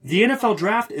The NFL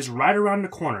draft is right around the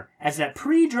corner. As that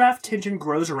pre-draft tension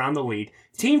grows around the league,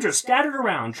 teams are scattered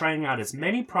around trying out as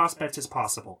many prospects as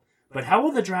possible. But how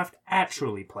will the draft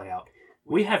actually play out?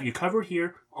 We have you covered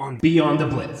here on Beyond the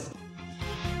Blitz.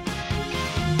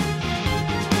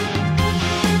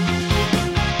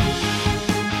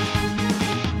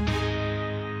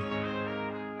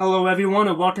 Hello everyone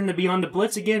and welcome to Beyond the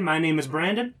Blitz again. My name is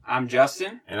Brandon. I'm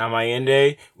Justin. And I'm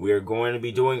Ayende. We are going to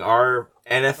be doing our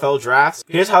NFL drafts.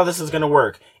 Here's how this is going to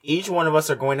work. Each one of us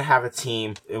are going to have a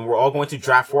team, and we're all going to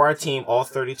draft for our team all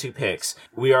 32 picks.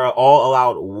 We are all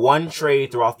allowed one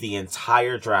trade throughout the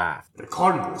entire draft. The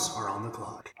Cardinals are on the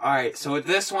clock. Alright, so with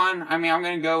this one, I'm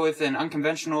going to go with an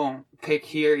unconventional pick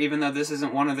here, even though this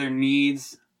isn't one of their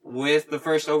needs. With the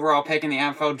first overall pick in the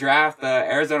NFL draft, the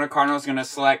Arizona Cardinals are going to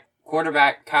select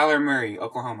quarterback Kyler Murray,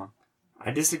 Oklahoma.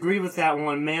 I disagree with that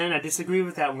one, man. I disagree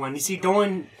with that one. You see,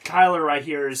 Dolan Kyler right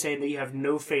here is saying that you have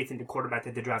no faith in the quarterback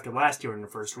that they drafted last year in the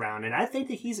first round. And I think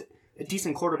that he's a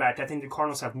decent quarterback. I think the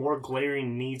Cardinals have more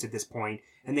glaring needs at this point,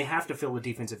 and they have to fill a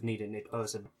defensive need in Nick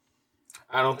Bosa.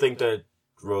 I don't think that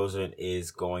Rosen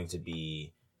is going to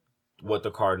be what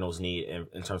the Cardinals need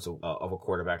in terms of a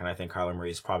quarterback. And I think Kyler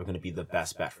Murray is probably going to be the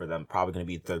best bet for them. Probably going to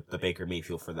be the Baker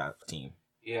Mayfield for that team.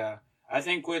 Yeah. I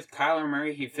think with Kyler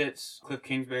Murray, he fits Cliff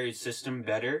Kingsbury's system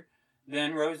better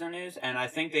than Rosen is, and I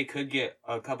think they could get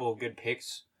a couple of good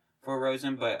picks for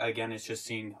Rosen, but again, it's just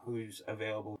seeing who's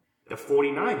available. The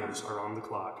 49ers are on the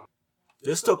clock.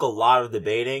 This took a lot of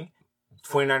debating.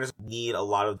 49ers need a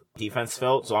lot of defense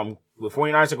filled, so the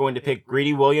 49ers are going to pick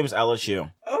Greedy Williams, LSU.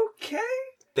 Okay.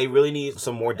 They really need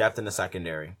some more depth in the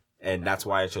secondary, and that's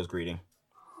why I chose Greedy.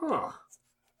 Huh.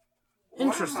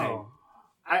 Interesting. Wow.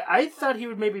 I thought he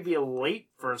would maybe be a late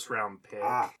first-round pick.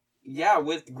 Yeah,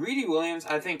 with Greedy Williams,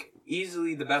 I think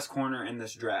easily the best corner in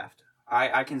this draft.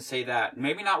 I can say that.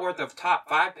 Maybe not worth a top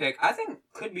 5 pick. I think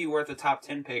could be worth a top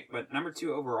 10 pick, but number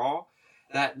 2 overall,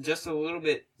 that just a little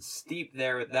bit steep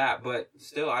there with that. But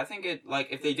still, I think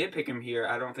if they did pick him here,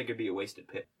 I don't think it'd be a wasted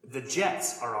pick. The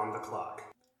Jets are on the clock.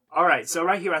 All right, so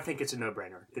right here, I think it's a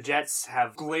no-brainer. The Jets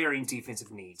have glaring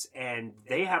defensive needs, and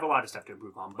they have a lot of stuff to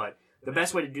improve on, but the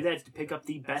best way to do that is to pick up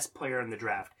the best player in the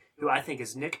draft, who I think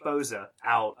is Nick Bosa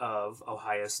out of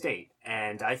Ohio State.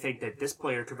 And I think that this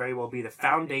player could very well be the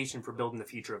foundation for building the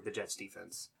future of the Jets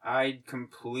defense. I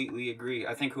completely agree.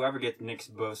 I think whoever gets Nick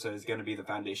Bosa is going to be the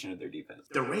foundation of their defense.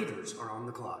 The Raiders are on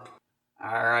the clock.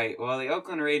 All right. Well, the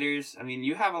Oakland Raiders,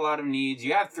 you have a lot of needs.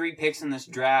 You have 3 picks in this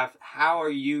draft. How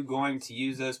are you going to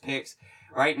use those picks?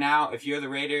 Right now, if you're the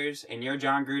Raiders and you're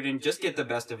John Gruden, just get the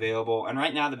best available. And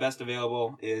right now, the best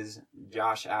available is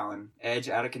Josh Allen, edge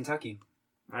out of Kentucky.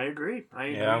 I agree.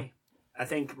 Yeah. I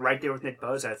think right there with Nick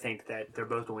Bosa, I think that they're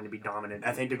both going to be dominant.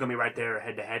 I think they're going to be right there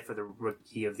head-to-head for the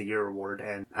Rookie of the Year award,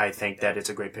 and I think that it's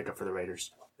a great pickup for the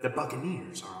Raiders. The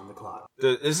Buccaneers are on the clock.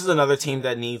 This is another team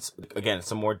that needs, again,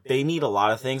 some more. They need a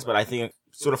lot of things, but I think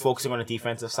sort of focusing on the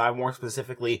defensive side, more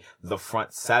specifically the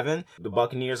front 7, the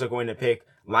Buccaneers are going to pick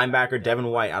linebacker Devin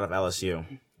White out of LSU.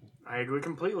 I agree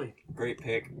completely. Great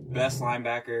pick. Best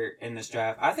linebacker in this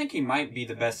draft. I think he might be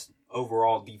the best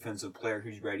overall defensive player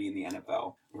who's ready in the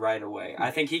NFL right away. I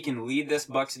think he can lead this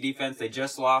Bucs defense. They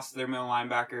just lost their middle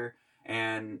linebacker,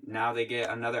 and now they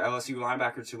get another LSU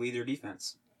linebacker to lead their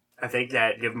defense. I think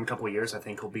that, give him a couple of years, I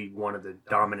think he'll be one of the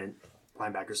dominant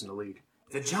linebackers in the league.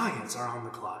 The Giants are on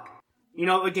the clock.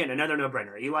 Again, another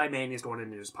no-brainer. Eli Manning is going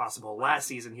into his possible last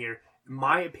season here. In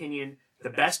my opinion,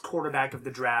 the best quarterback of the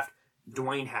draft,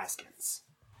 Dwayne Haskins.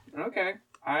 Okay.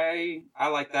 I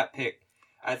like that pick.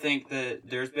 I think that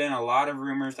there's been a lot of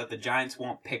rumors that the Giants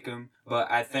won't pick him,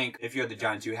 but I think if you're the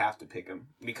Giants, you have to pick him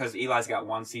because Eli's got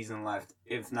 1 season left,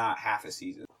 if not half a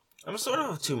season. I'm sort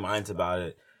of of 2 minds about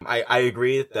it. I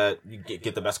agree that you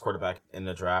get the best quarterback in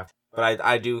the draft, but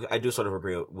I do sort of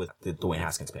agree with the Dwayne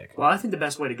Haskins pick. Well, I think the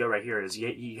best way to go right here is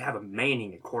you have a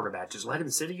Manning at quarterback. Just let him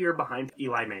sit a year behind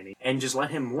Eli Manning and just let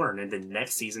him learn. And then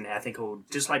next season, I think he'll,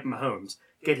 just like Mahomes,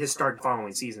 get his start the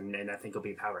following season, and I think he'll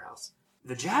be a powerhouse.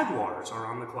 The Jaguars are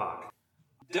on the clock.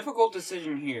 Difficult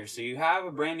decision here. So you have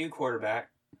a brand new quarterback,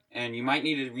 and you might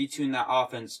need to retune that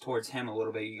offense towards him a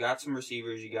little bit. You got some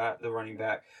receivers, you got the running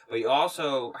back, but you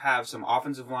also have some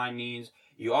offensive line needs.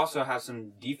 You also have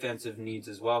some defensive needs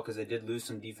as well because they did lose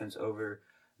some defense over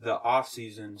the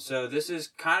offseason. So this is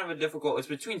kind of it's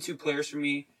between 2 players for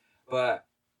me, but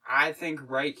I think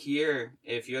right here,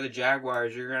 if you're the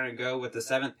Jaguars, you're going to go with the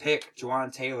 7th pick,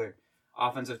 Juwan Taylor,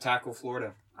 offensive tackle,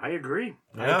 Florida. I agree.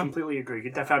 Yeah. I completely agree.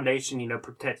 Get that foundation,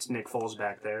 protect Nick Foles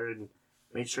back there and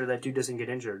make sure that dude doesn't get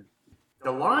injured.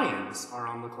 The Lions are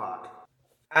on the clock.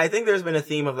 I think there's been a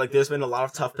theme of there's been a lot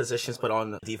of tough positions put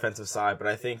on the defensive side, but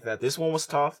I think that this one was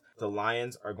tough. The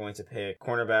Lions are going to pick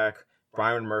cornerback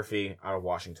Byron Murphy out of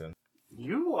Washington.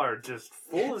 You are just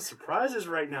full of surprises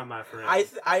right now, my friend.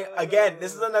 Again,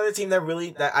 this is another team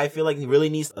that I feel like really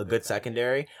needs a good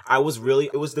secondary. It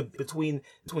was between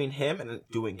him and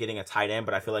getting a tight end,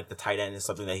 but I feel like the tight end is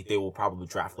something that they will probably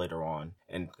draft later on,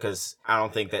 and because I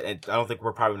don't think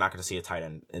we're probably not going to see a tight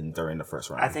end during the first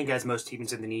round. I think as most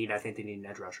teams in the need, I think they need an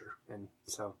edge rusher, and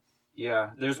so. Yeah,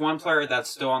 there's one player that's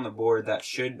still on the board that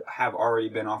should have already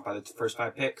been off by the first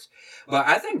 5 picks. But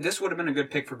I think this would have been a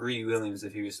good pick for Greedy Williams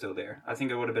if he was still there. I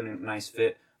think it would have been a nice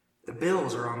fit. The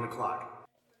Bills are on the clock.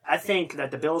 I think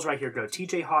that the Bills right here go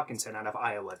T.J. Hawkinson out of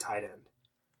Iowa, tight end.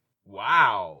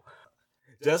 Wow.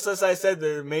 Just as I said,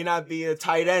 there may not be a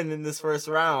tight end in this first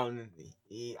round.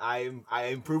 I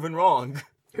am proven wrong.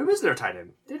 Who is their tight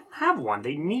end? They don't have one.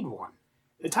 They need one.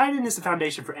 The tight end is the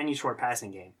foundation for any short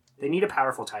passing game. They need a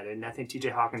powerful tight end, and I think T.J.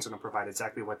 Hawkinson will provide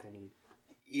exactly what they need.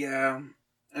 Yeah,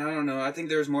 I don't know. I think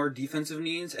there's more defensive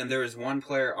needs, and there is one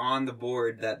player on the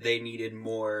board that they needed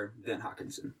more than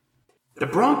Hawkinson. The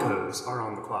Broncos are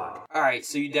on the clock. All right,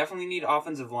 so you definitely need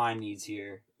offensive line needs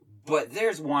here. But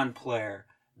there's one player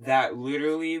that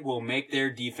literally will make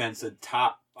their defense a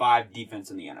top 5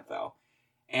 defense in the NFL.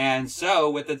 And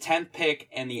so, with the 10th pick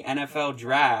in the NFL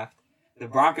draft, the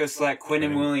Broncos select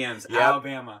Quinnen Williams,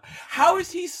 Alabama. How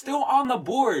is he still on the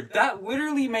board? That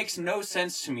literally makes no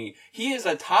sense to me. He is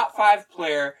a top 5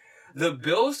 player. The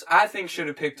Bills, I think, should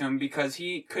have picked him because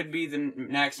he could be the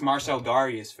next Marcel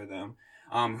Darius for them,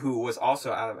 who was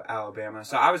also out of Alabama.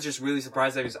 So I was just really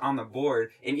surprised that he was on the board.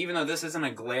 And even though this isn't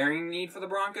a glaring need for the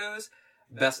Broncos,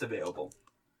 best available.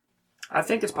 I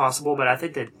think it's possible, but I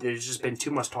think that there's just been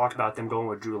too much talk about them going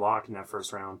with Drew Lock in that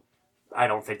first round. I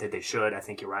don't think that they should. I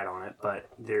think you're right on it, but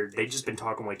they've just been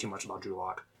talking way too much about Drew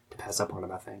Lock to pass up on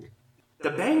him, I think.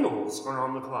 The Bengals are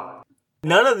on the clock.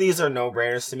 None of these are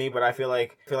no-brainers to me, but I feel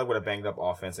like with a banged up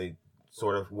offense, they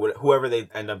sort of whoever they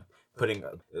end up putting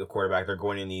the quarterback, they're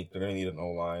going to need an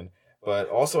O-line. But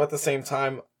also at the same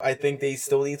time, I think they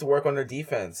still need to work on their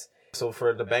defense. So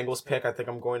for the Bengals pick, I think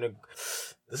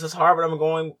this is hard, but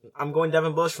I'm going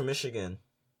Devin Bush from Michigan.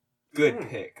 Good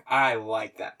pick. I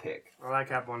like that pick. I like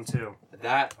that one too.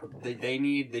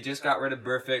 They just got rid of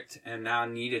Perfect and now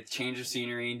need a change of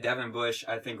scenery. Devin Bush,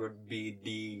 I think, would be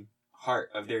the heart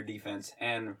of their defense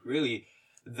and really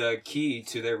the key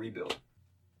to their rebuild.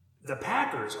 The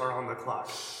Packers are on the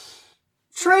clock.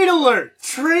 Trade alert!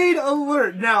 Trade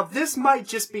alert! Now, this might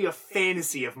just be a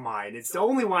fantasy of mine. It's the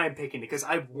only why I'm picking it, because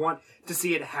I want to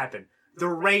see it happen. The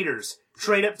Raiders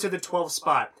trade up to the 12th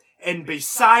spot, and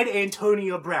beside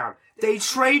Antonio Brown, they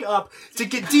trade up to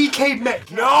get DK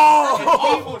Metcalf. No! An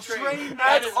awful trade.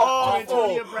 That's awful.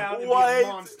 Antonio Brown to be What? a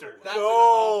monster. That's an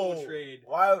awful trade.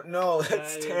 Why? No,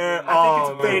 that's terrible. I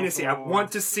think it's a fantasy. I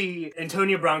want to see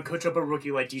Antonio Brown coach up a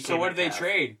rookie like DK So what did they Metcalf.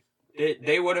 trade?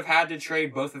 They would have had to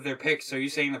trade both of their picks. So you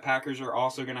saying the Packers are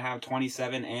also going to have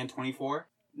 27 and 24?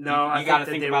 No, I gotta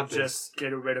think think that they will about this. just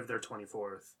get rid of their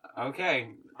 24th.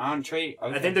 Okay, on trade.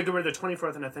 Okay. I think they'll get rid of their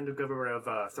 24th, and I think they'll get rid of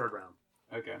third round.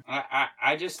 Okay.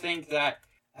 I just think that.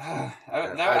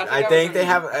 I think they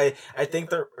have. I think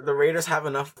the Raiders have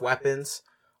enough weapons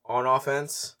on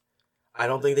offense. I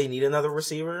don't think they need another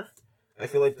receiver. I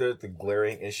feel like the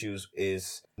glaring issues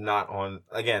is not on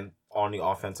the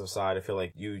offensive side. I feel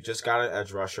like you just got an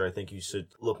edge rusher. I think you should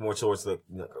look more towards a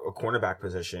cornerback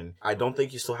position. I don't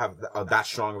think you still have that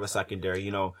strong of a secondary.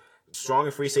 You know, strong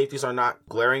and free safeties are not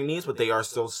glaring needs, but they are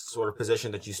still sort of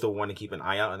positioned that you still want to keep an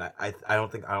eye out. And I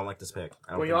don't like this pick.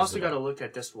 Well, you also got to look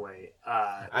at this way.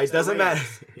 It doesn't matter.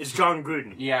 It's John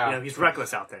Gruden. Yeah. You know, he's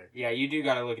reckless out there. Yeah, you do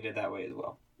got to look at it that way as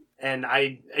well. And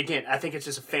I think it's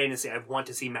just a fantasy. I want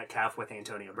to see Metcalf with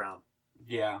Antonio Brown.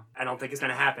 Yeah. I don't think it's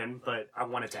going to happen, but I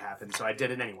want it to happen, so I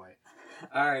did it anyway.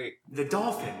 All right. The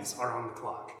Dolphins are on the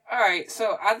clock. All right,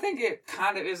 so I think it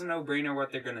kind of is a no-brainer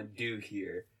what they're going to do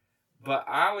here. But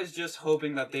I was just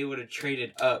hoping that they would have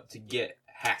traded up to get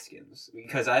Haskins.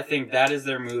 Because I think that is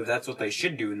their move. That's what they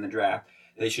should do in the draft.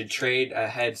 They should trade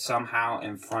ahead somehow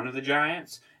in front of the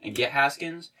Giants and get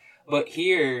Haskins. But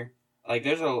here, like,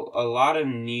 there's a lot of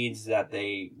needs that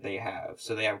they have.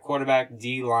 So they have quarterback,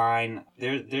 D-line.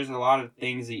 There's a lot of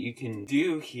things that you can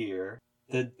do here.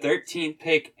 The 13th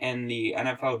pick in the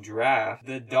NFL draft,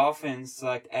 the Dolphins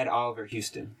select Ed Oliver,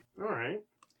 Houston. All right.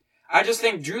 I just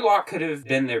think Drew Lock could have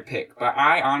been their pick, but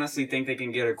I honestly think they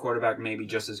can get a quarterback maybe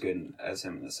just as good as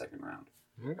him in the second round.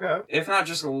 Okay. If not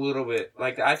just a little bit.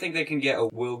 Like, I think they can get a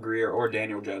Will Grier or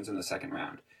Daniel Jones in the second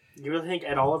round. You really think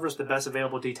Ed Oliver's the best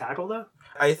available D tackle, though?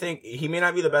 I think he may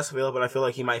not be the best available, but I feel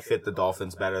like he might fit the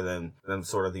Dolphins better than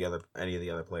sort of any of the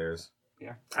other players.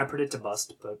 Yeah. I predict a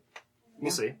bust, but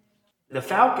we'll see. The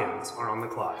Falcons are on the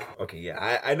clock. Okay,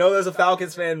 yeah, I know there's a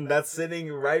Falcons fan that's sitting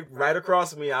right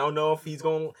across from me. I don't know if he's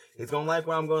gonna like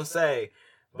what I'm gonna say,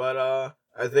 but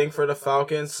I think for the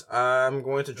Falcons, I'm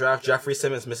going to draft Jeffrey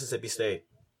Simmons, Mississippi State.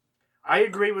 I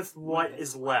agree with what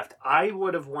is left. I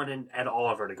would have wanted Ed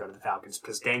Oliver to go to the Falcons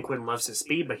because Dan Quinn loves his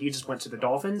speed, but he just went to the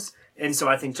Dolphins, and so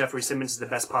I think Jeffrey Simmons is the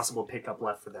best possible pickup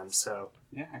left for them. So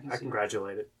Yeah, I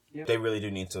congratulate it. Yep. They really do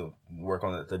need to work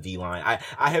on the D line.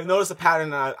 I have noticed a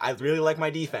pattern. And I really like my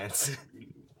defense.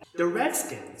 The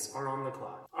Redskins are on the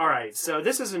clock. All right, so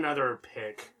this is another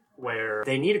pick where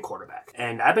they need a quarterback.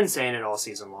 And I've been saying it all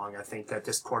season long. I think that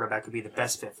this quarterback would be the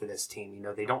best fit for this team. You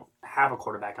know, they don't have a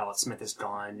quarterback. Alex Smith is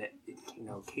gone. You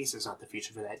know, Case is not the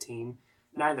future for that team.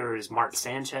 Neither is Mark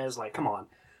Sanchez. Like, come on.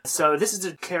 So this is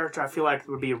a character I feel like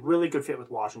would be a really good fit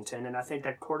with Washington. And I think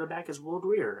that quarterback is Will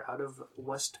Greer out of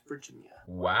West Virginia.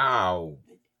 Wow.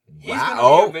 He's going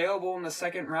to be available in the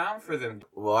second round for them.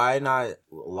 Why not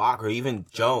Locke or even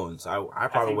Jones? I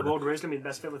probably would. Will Greer's going to be the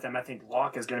best fit with them. I think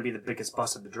Locke is going to be the biggest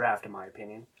bust of the draft, in my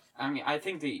opinion. I mean, I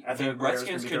think the Greer's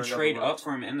Redskins gonna be could trade up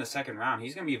for him in the second round.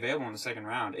 He's going to be available in the second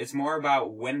round. It's more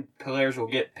about when players will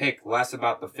get picked, less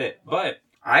about the fit. But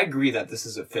I agree that this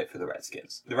is a fit for the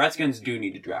Redskins. The Redskins do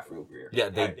need to draft Will Greer. Yeah,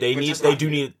 they do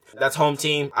need. That's home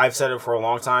team. I've said it for a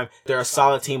long time. They're a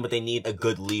solid team, but they need a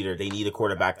good leader. They need a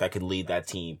quarterback that can lead that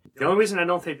team. The only reason I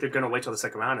don't think they're going to wait till the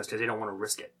second round is because they don't want to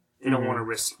risk it. They don't want to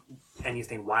risk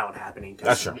anything wild happening.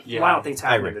 That's true. Yeah. Wild things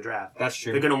happen in the draft. That's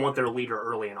true. They're going to want their leader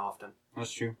early and often.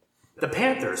 That's true. The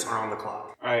Panthers are on the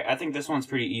clock. All right, I think this one's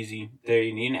pretty easy.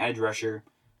 They need an edge rusher.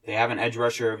 They have an edge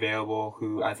rusher available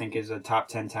who I think is a top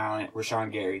 10 talent,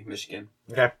 Rashawn Gary, Michigan.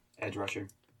 Okay. Edge rusher.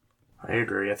 I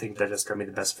agree. I think that is going to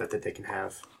be the best fit that they can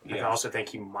have. I Yeah. also think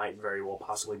he might very well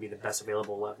possibly be the best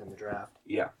available left in the draft.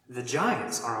 Yeah. The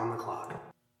Giants are on the clock.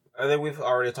 I think we've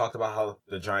already talked about how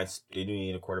the Giants, they do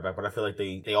need a quarterback, but I feel like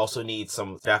they also need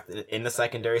some depth in the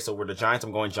secondary. So with the Giants,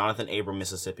 I'm going Jonathan Abram,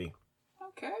 Mississippi.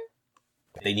 Okay.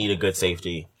 They need a good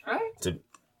safety. All right.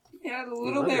 Yeah, a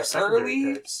little Love their bit secondary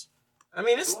early. picks. I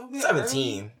mean, it's A little bit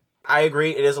 17. I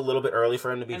agree, it is a little bit early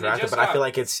for him to be And they drafted, just but I got- feel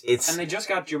like it's. And they just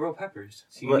got Jabril Peppers.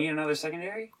 So you But- need another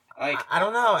secondary? Like, I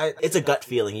don't know. It's a gut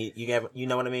feeling. You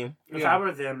know what I mean? If I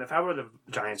were them, if I were the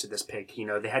Giants at this pick, you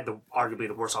know, they had arguably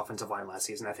the worst offensive line last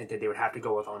season. I think that they would have to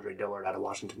go with Andre Dillard out of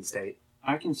Washington State.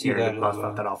 I can see Here that to as buff well.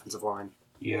 up that offensive line.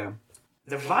 Yeah.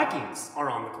 The Vikings are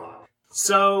on the clock.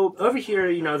 So over here,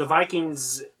 you know, the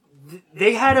Vikings,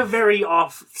 they had a very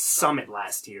off summit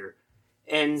last year.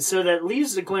 And so that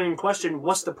leaves the glaring question,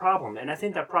 what's the problem? And I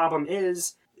think that problem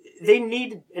is they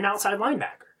need an outside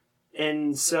linebacker.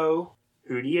 And so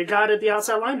who do you got at the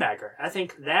outside linebacker? I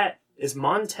think that is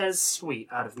Montez Sweat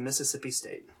out of Mississippi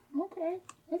State. Okay.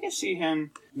 I can see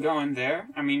him going there.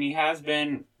 I mean, he has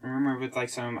been rumored with like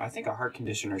some, I think a heart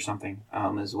condition or something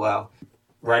as well,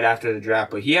 right after the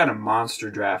draft. But he had a monster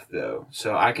draft though.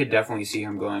 So I could definitely see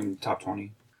him going top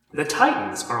 20. The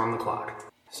Titans are on the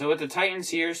clock. So with the Titans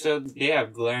here, so they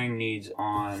have glaring needs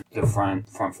on the front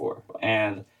four.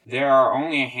 And there are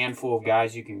only a handful of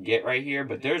guys you can get right here,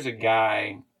 but there's a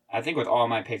guy, I think with all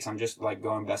my picks, I'm just like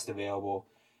going best available.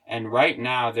 And right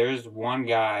now, there's one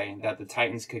guy that the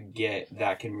Titans could get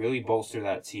that can really bolster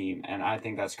that team, and I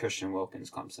think that's Christian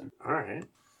Wilkins Clemson. All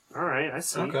right, I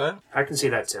see. Okay. I can see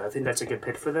that too. I think that's a good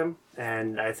pick for them,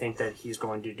 and I think that he's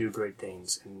going to do great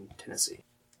things in Tennessee.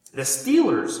 The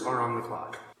Steelers are on the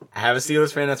clock. I have a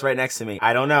Steelers fan that's right next to me.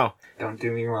 I don't know. Don't do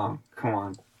me wrong. Come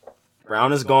on.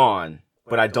 Brown is gone,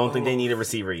 but I don't think they need a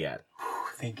receiver yet.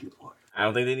 Thank you, Lord. I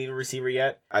don't think they need a receiver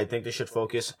yet. I think they should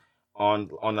focus on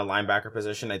the linebacker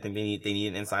position. I think they need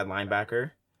an inside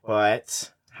linebacker.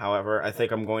 But, however, I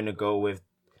think I'm going to go with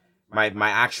my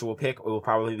actual pick. It will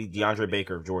probably be DeAndre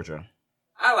Baker of Georgia.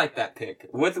 I like that pick.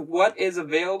 With what is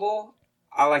available,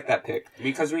 I like that pick.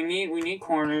 Because we need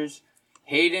corners.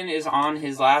 Hayden is on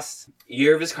his last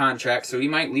year of his contract, so he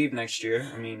might leave next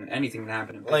year. I mean, anything can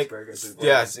happen in Pittsburgh.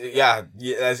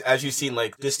 As you've seen,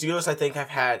 like the Steelers, I think have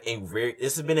had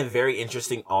this has been a very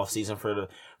interesting offseason for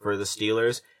the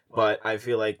Steelers. But I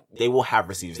feel like they will have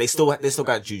receivers. They still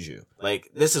got Juju. Like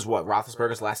this is what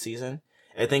Roethlisberger's last season.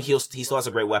 I think he still has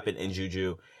a great weapon in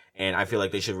Juju, and I feel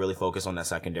like they should really focus on that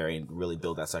secondary and really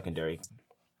build that secondary.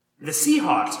 The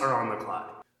Seahawks are on the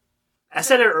clock. I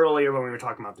said it earlier when we were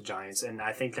talking about the Giants, and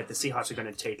I think that the Seahawks are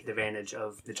going to take advantage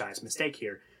of the Giants' mistake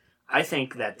here. I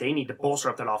think that they need to bolster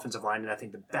up that offensive line, and I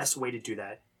think the best way to do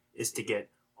that is to get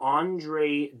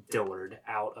Andre Dillard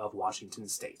out of Washington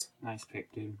State. Nice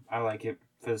pick, dude. I like it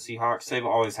for the Seahawks. They've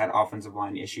always had offensive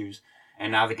line issues,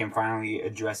 and now they can finally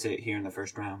address it here in the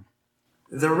first round.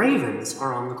 The Ravens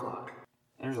are on the clock.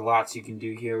 There's lots you can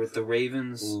do here with the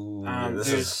Ravens.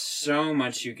 There's so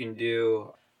much you can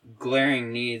do.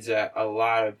 Glaring needs at a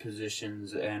lot of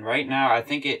positions, and right now I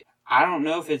think it's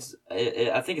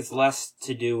less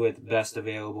to do with best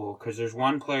available, because there's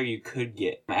one player you could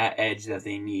get at edge that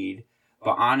they need.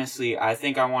 But honestly, I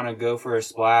think I want to go for a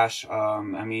splash.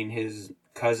 His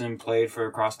cousin played for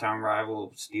a crosstown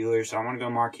rival Steelers, so I want to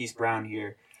go Marquise Brown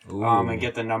here and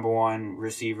get the number one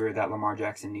receiver that Lamar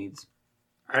Jackson needs.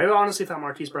 I honestly thought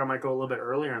Marquise Brown might go a little bit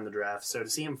earlier in the draft, so to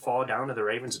see him fall down to the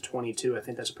Ravens at 22, I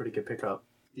think that's a pretty good pickup.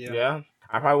 Yeah.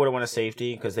 I probably would have won a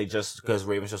safety because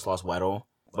Ravens just lost Weddle.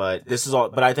 But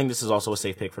I think this is also a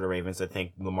safe pick for the Ravens. I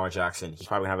think Lamar Jackson, he's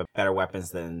probably going to have better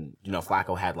weapons than,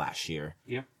 Flacco had last year.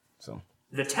 Yeah. So.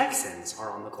 The Texans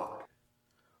are on the clock.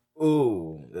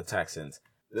 Ooh, the Texans.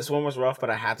 This one was rough, but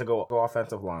I had to go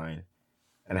offensive line.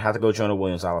 And I had to go Jonah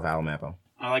Williams out of Alabama.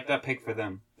 I like that pick for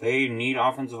them. They need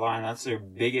offensive line. That's their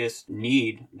biggest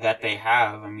need that they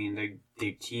have.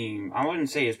 The team, I wouldn't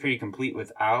say is pretty complete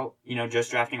without, just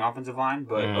drafting offensive line,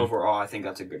 but overall, I think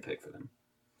that's a good pick for them.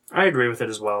 I agree with it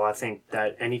as well. I think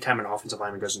that anytime an offensive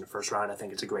lineman goes in the first round, I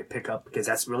think it's a great pickup, because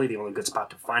that's really the only good spot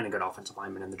to find a good offensive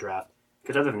lineman in the draft.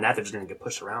 Because other than that, they're just going to get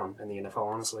pushed around in the NFL,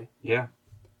 honestly. Yeah.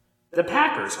 The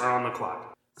Packers are on the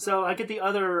clock. So I get the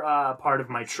other part of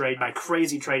my trade, my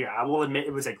crazy trade. I will admit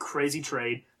it was a crazy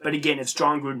trade, but again, it's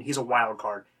John Gruden. He's a wild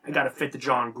card. I got to fit the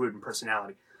John Gruden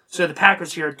personality. So the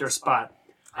Packers here at their spot,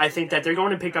 I think that they're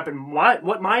going to pick up in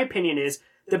what my opinion is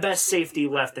the best safety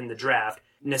left in the draft,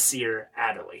 Nasir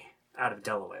Adderley out of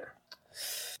Delaware.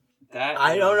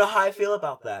 I don't know how I feel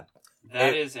about that.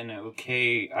 That is an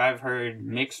okay. I've heard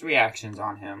mixed reactions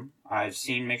on him. I've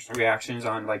seen mixed reactions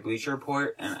on Bleacher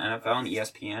Report and NFL and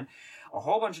ESPN. A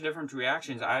whole bunch of different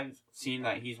reactions. I've seen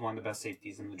that he's one of the best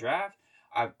safeties in the draft.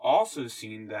 I've also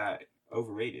seen that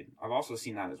overrated. I've also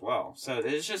seen that as well. So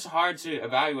it's just hard to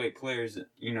evaluate players,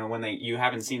 when you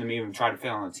haven't seen them even try to fit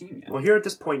on the team yet. Well, here at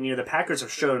this point, the Packers have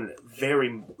shown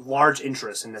very large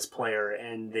interest in this player,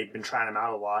 and they've been trying him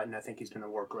out a lot, and I think he's going to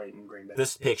work great in Green Bay.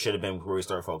 This pick should have been where we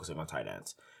start focusing on tight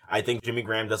ends. I think Jimmy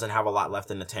Graham doesn't have a lot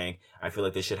left in the tank. I feel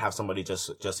like they should have somebody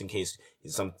just in case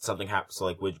something happens.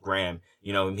 So with Graham,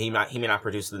 he may not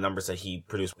produce the numbers that he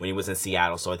produced when he was in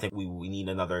Seattle. So I think we need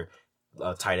another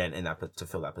tight end in that to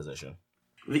fill that position.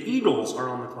 The Eagles are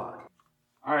on the clock.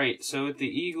 All right, so with the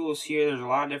Eagles here, there's a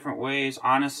lot of different ways.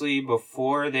 Honestly,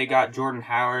 before they got Jordan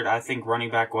Howard, I think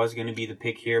running back was going to be the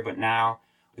pick here. But now,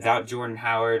 without Jordan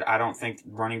Howard, I don't think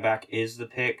running back is the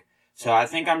pick. So I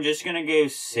think I'm just going to go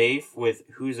safe with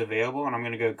who's available, and I'm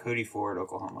going to go Cody Ford,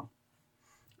 Oklahoma.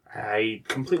 I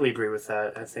completely agree with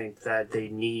that. I think that they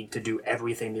need to do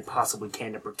everything they possibly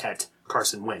can to protect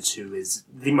Carson Wentz, who is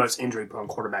the most injury-prone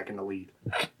quarterback in the league.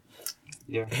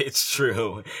 Yeah, it's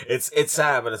true. It's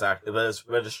sad, but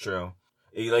it's true.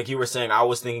 Like you were saying, I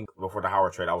was thinking before the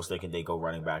Howard trade, I was thinking they go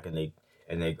running back and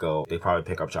they probably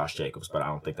pick up Josh Jacobs, but I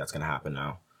don't think that's going to happen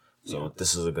now. So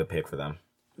This is a good pick for them.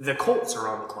 The Colts are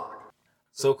on the clock.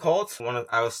 So Colts,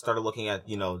 I started looking at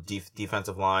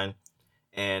defensive line,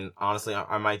 and honestly,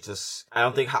 I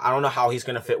don't know how he's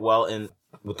going to fit well in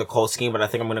with the Colts scheme, but I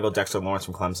think I'm going to go Dexter Lawrence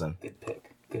from Clemson.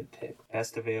 Good pick.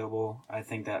 Best available. I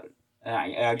think that.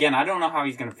 Again, I don't know how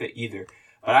he's going to fit either,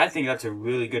 but I think that's a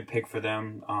really good pick for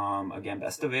them. Again,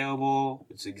 best available.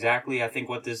 It's exactly, I think,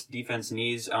 what this defense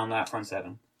needs on that front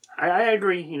seven. I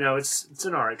agree. It's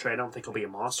an alright trade. I don't think he'll be a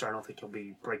monster. I don't think he'll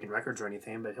be breaking records or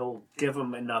anything, but he'll give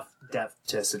them enough depth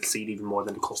to succeed even more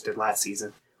than the Colts did last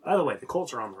season. By the way, the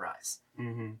Colts are on the rise.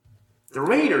 Mm-hmm. The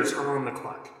Raiders are on the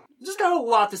clock. There's not a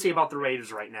lot to say about the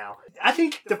Raiders right now. I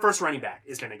think the first running back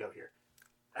is going to go here.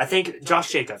 I think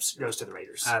Josh Jacobs goes to the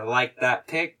Raiders. I like that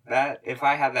pick. If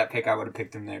I had that pick, I would have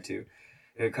picked him there too.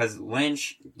 Because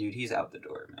Lynch, dude, he's out the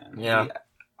door, man. Yeah.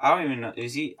 I don't even know.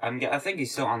 Is he? I think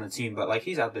he's still on the team, but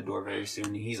he's out the door very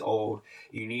soon. He's old.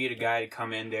 You need a guy to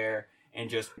come in there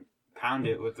and just pound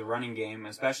it with the running game,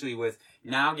 especially with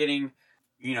now getting,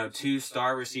 2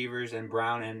 star receivers and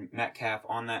Brown and Metcalf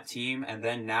on that team, and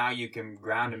then now you can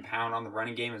ground and pound on the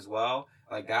running game as well.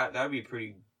 That would be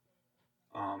pretty.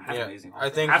 Amazing. I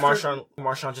think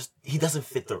Marshawn he doesn't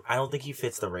fit I don't think he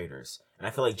fits the Raiders, and I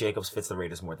feel like Jacobs fits the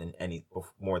Raiders more than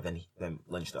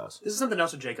Lynch does. This is something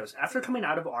else with Jacobs. After coming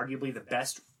out of arguably the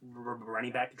best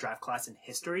running back draft class in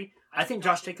history, I think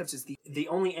Josh Jacobs is the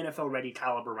only NFL ready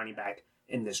caliber running back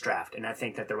in this draft, and I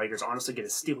think that the Raiders honestly get a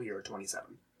steal here at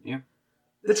 27. Yeah.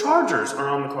 The Chargers are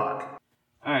on the clock.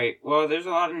 All right. Well, there's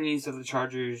a lot of needs of the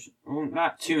Chargers. Well,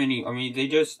 not too many. I mean,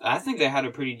 I think they had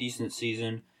a pretty decent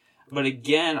season. But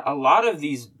again, a lot of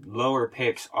these lower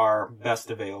picks are best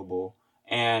available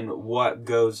and what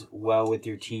goes well with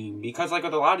your team. Because like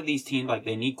with a lot of these teams, like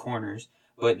they need corners,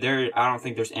 but I don't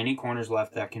think there's any corners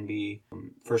left that can be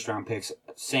first round picks.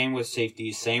 Same with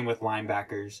safeties, same with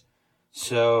linebackers.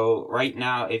 So right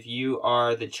now, if you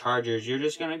are the Chargers, you're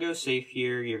just going to go safe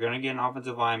here. You're going to get an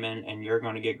offensive lineman, and you're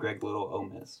going to get Greg Little, Ole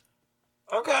Miss.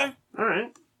 Okay. All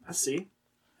right. I see.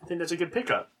 I think that's a good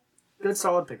pickup. Good,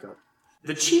 solid pickup.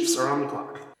 The Chiefs are on the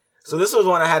clock. So this was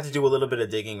one I had to do a little bit of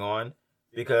digging on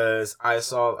because I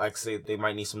saw, like, say they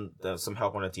might need some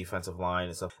help on the defensive line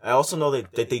and stuff. I also know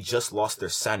that they just lost their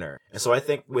center. And so I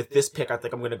think with this pick, I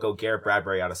think I'm going to go Garrett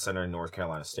Bradbury out of center in North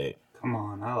Carolina State. Come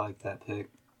on, I like that pick.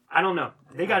 I don't know.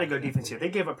 They got to go defense here. They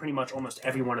gave up pretty much almost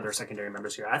every one of their secondary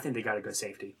members here. I think they got to go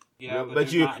safety. Yeah,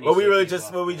 but we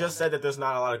just said that there's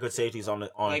not a lot of good safeties on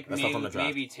like stuff on the draft.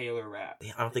 Maybe Taylor Rapp.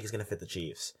 I don't think he's going to fit the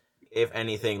Chiefs. If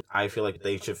anything, I feel like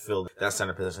they should fill that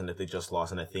center position that they just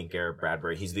lost, and I think Garrett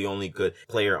Bradbury, he's the only good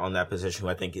player on that position who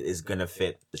I think is going to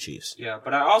fit the Chiefs. Yeah,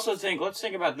 but I also think, let's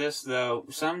think about this, though.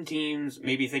 Some teams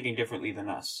may be thinking differently than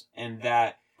us, and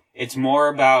that it's more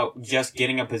about just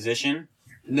getting a position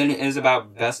than it is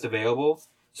about best available.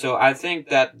 So I think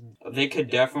that they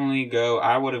could definitely go,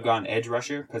 I would have gone edge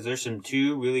rusher, because there's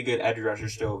two really good edge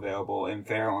rushers still available in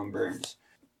Farrell and Burns.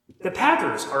 The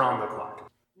Packers are on the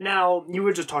clock. Now, you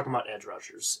were just talking about edge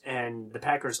rushers, and the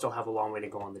Packers still have a long way to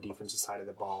go on the defensive side of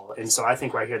the ball. And so I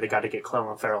think right here they got to get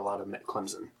Clelin Ferrell out of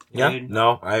Clemson. Yeah,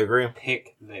 no, I agree.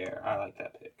 Pick there. I like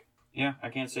that pick. Yeah, I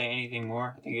can't say anything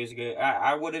more. I think it was good.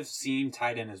 I would have seen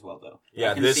tight end as well, though.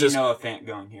 Yeah, I can see Noah Fant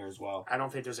going here as well. I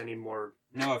don't think there's any more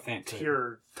Noah Fant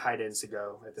tier tight ends to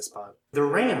go at this spot. The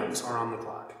Rams are on the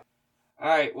clock. All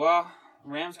right, well,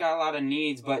 Rams got a lot of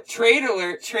needs, but trade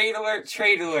alert, trade alert,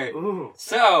 trade alert. Ooh.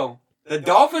 So, the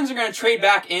Dolphins are going to trade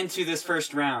back into this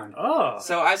first round. Oh.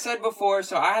 So, I said before,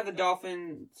 I had the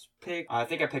Dolphins pick. I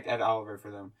think I picked Ed Oliver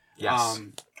for them. Yes.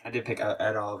 I did pick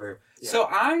Ed Oliver. Yeah. So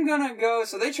I'm going to go.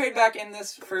 So they trade back in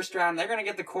this first round. They're going to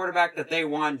get the quarterback that they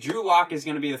want. Drew Lock is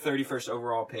going to be the 31st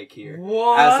overall pick here.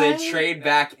 What? As they trade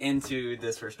back into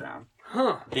this first round.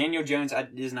 Huh. Daniel Jones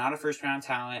is not a first round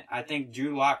talent. I think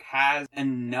Drew Lock has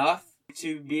enough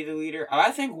to be the leader. I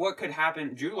think what could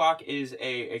happen, Drew Lock is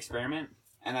a experiment.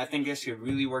 And I think this could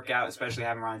really work out, especially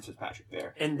having Ryan Fitzpatrick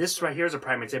there. And this right here is a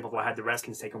prime example of why I had the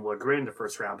Redskins taking Will Greer in the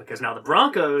first round, because now the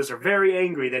Broncos are very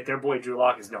angry that their boy Drew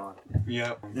Lock is gone.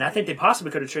 Yep. And I think they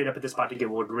possibly could have traded up at this spot to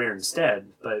get Will Greer instead,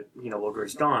 but, Will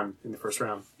Greer's gone in the first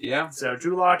round. Yeah. So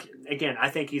Drew Lock, again, I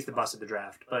think he's the bust of the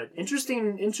draft. But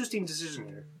interesting decision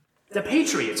here. The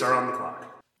Patriots are on the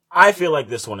clock. I feel like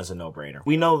this one is a no-brainer.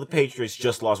 We know the Patriots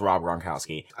just lost Rob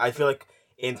Gronkowski. I feel like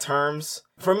in terms,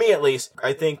 for me at least,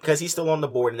 I think because he's still on the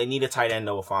board and they need a tight end,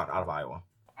 Noah Fant out of Iowa.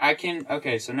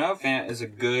 So Noah Fant is a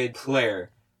good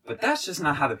player, but that's just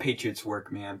not how the Patriots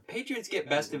work, man. Patriots get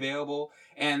best available,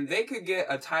 and they could get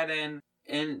a tight end,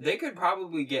 and they could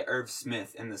probably get Irv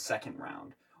Smith in the second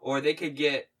round, or they could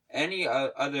get any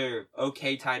other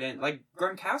okay tight end. Like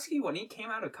Gronkowski, when he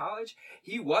came out of college,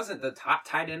 he wasn't the top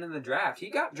tight end in the draft. He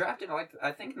got drafted,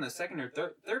 I think in the second or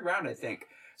third round, I think.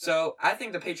 So I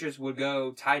think the Patriots would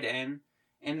go tight end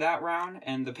in that round,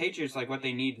 and the Patriots, like what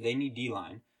they need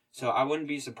D-line. So I wouldn't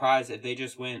be surprised if they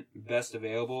just went best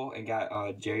available and got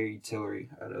Jerry Tillery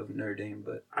out of Notre Dame.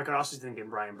 But I could also think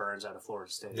of Brian Burns out of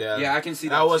Florida State. Yeah, I can see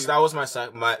that was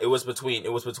my it was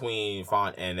between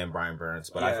Font and then Brian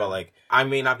Burns, but I felt like I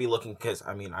may not be looking because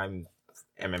I'm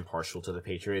impartial to the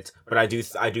Patriots, but I do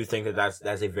think that's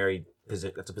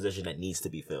a position that needs to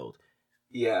be filled.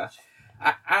 Yeah.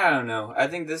 I don't know. I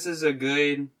think this is it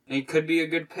could be a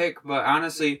good pick, but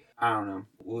honestly, I don't know.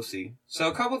 We'll see. So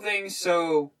a couple things.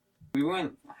 So we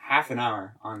went half an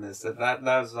hour on this. That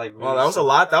was like really that was a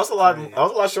lot. That was a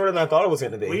lot shorter than I thought it was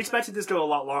going to be. We expected this to go a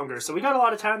lot longer, so we got a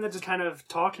lot of time to just kind of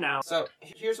talk now. So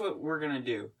here's what we're going to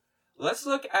do. Let's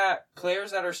look at players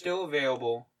that are still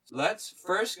available. Let's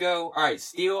first go, all right,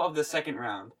 steal of the second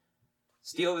round.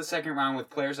 Steal the second round with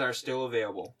players that are still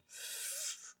available.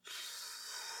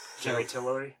 Jerry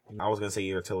Tillery. I was going to say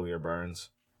either Tillery or Burns.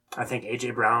 I think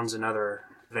A.J. Brown's another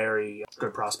very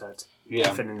good prospect.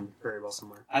 Yeah. Fitting very well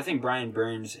somewhere. I think Brian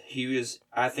Burns,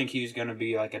 I think he was going to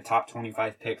be like a top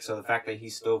 25 pick, so the fact that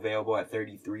he's still available at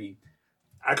 33.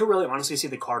 I could really honestly see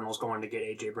the Cardinals going to get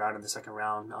A.J. Brown in the second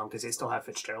round because they still have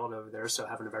Fitzgerald over there, so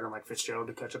having a veteran like Fitzgerald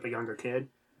to catch up a younger kid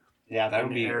in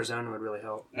Arizona would really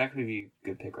help. That could be a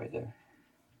good pick right there.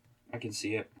 I can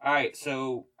see it. All right,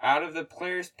 so out of the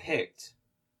players picked,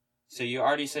 So you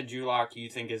already said Drew Lock you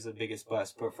think is the biggest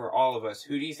bust, but for all of us,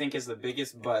 who do you think is the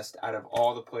biggest bust out of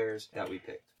all the players that we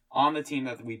picked on the team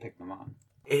that we picked them on?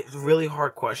 It's a really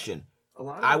hard question.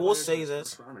 I will say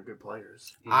this. Are good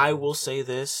players. I will say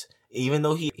this. Even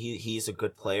though he's a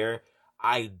good player,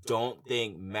 I don't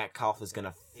think Metcalf is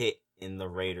gonna fit in the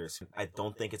Raiders. I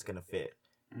don't think it's gonna fit.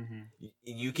 Mm-hmm.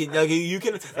 You can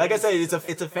like I said,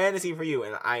 it's a fantasy for you,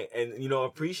 and I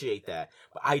appreciate that.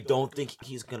 But I don't think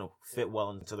he's gonna fit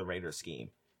well into the Raiders scheme.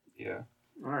 Yeah.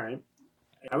 All right.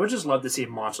 I would just love to see a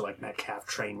monster like Metcalf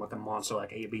train with a monster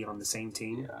like AB on the same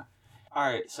team. Yeah. All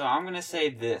right. So I'm gonna say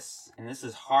this, and this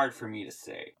is hard for me to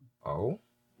say. Oh.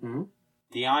 Hmm.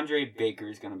 DeAndre Baker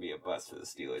is gonna be a bust for the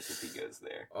Steelers if he goes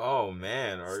there. Oh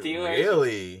man, Steelers,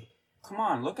 really? Come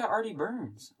on, look at Artie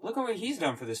Burns. Look at what he's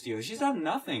done for the Steelers. He's done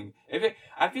nothing.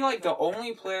 I feel like the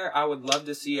only player I would love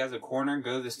to see as a corner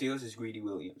go to the Steelers is Greedy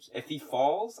Williams. If he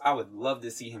falls, I would love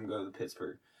to see him go to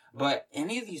Pittsburgh. But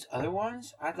any of these other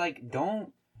ones,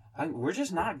 we're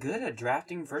just not good at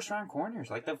drafting first-round corners.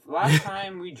 Like, the last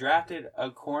time we drafted a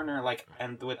corner,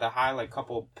 and with a high,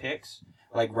 couple picks,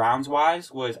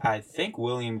 rounds-wise, was, I think,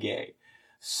 William Gay.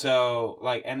 So,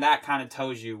 and that kind of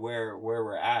tells you where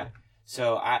we're at.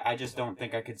 So I just don't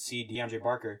think I could see DeAndre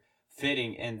Baker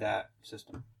fitting in that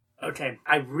system. Okay,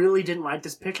 I really didn't like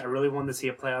this pick. I really wanted to see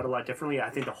it play out a lot differently. I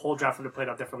think the whole draft would have played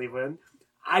out differently.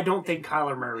 I don't think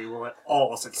Kyler Murray will at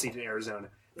all succeed in Arizona.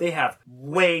 They have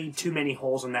way too many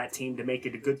holes on that team to make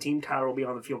it a good team. Kyler will be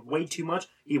on the field way too much.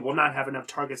 He will not have enough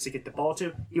targets to get the ball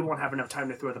to. He won't have enough time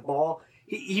to throw the ball.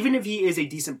 Even if he is a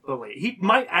decent player, he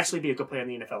might actually be a good player in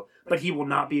the NFL, but he will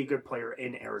not be a good player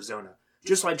in Arizona.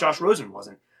 Just like Josh Rosen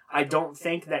wasn't. I don't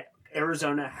think that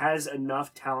Arizona has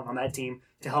enough talent on that team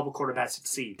to help a quarterback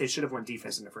succeed. They should have won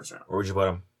defense in the first round. Where would you put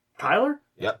him? Kyler?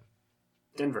 Yep.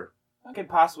 Denver. I could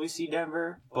possibly see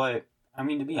Denver, but,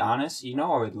 to be honest,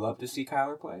 I would love to see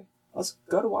Kyler play. Let's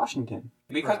go to Washington.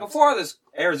 Because before this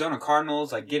Arizona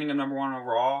Cardinals, getting him number 1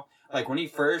 overall, when he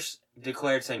first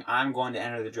declared saying, I'm going to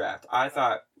enter the draft, I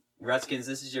thought, Redskins,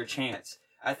 this is your chance.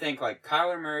 I think,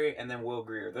 Kyler Murray and then Will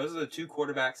Grier. Those are the 2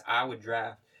 quarterbacks I would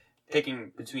draft.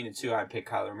 Picking between the 2, I'd pick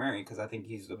Kyler Murray because I think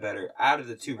he's the better. Out of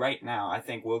the 2 right now, I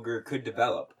think Will Grier could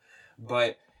develop.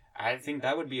 But I think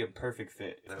that would be a perfect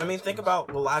fit. Think about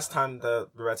the last time the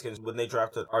Redskins, when they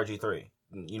drafted RG3.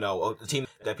 A team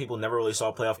that people never really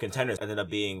saw playoff contenders ended up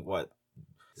being,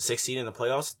 16 in the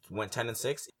playoffs, went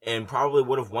 10-6, and probably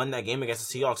would have won that game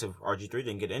against the Seahawks if RG3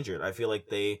 didn't get injured. I feel like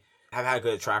they have had a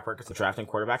good track record of drafting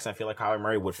quarterbacks, and I feel like Kyler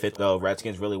Murray would fit the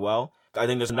Redskins really well. I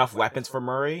think there's enough weapons for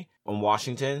Murray on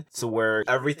Washington to where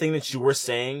everything that you were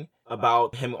saying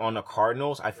about him on the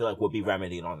Cardinals, I feel like would be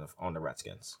remedied on the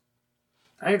Redskins.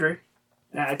 I agree.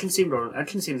 I can see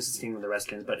him succeeding with the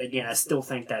Redskins, but again, I still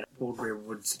think that Will Grier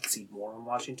would succeed more on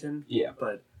Washington. Yeah.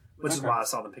 Which is why I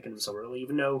saw them picking him so early,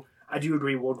 even though I do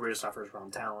agree Will Grier is not first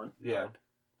round talent. Yeah.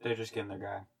 They're just getting their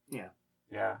guy. Yeah.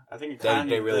 Yeah. I think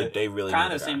they really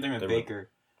kind of the same thing with Baker.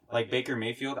 Baker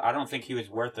Mayfield, I don't think he was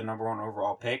worth the number 1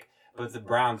 overall pick, but the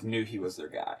Browns knew he was their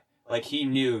guy. He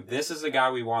knew this is the guy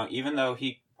we want, even though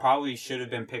he probably should have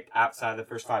been picked outside the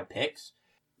first 5 picks.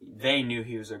 They knew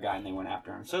he was their guy and they went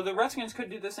after him. So the Redskins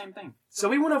could do the same thing. So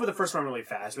we went over the first round really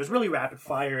fast. It was really rapid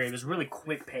fire. It was really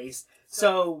quick paced.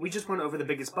 So we just went over the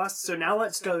biggest busts. So now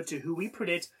let's go to who we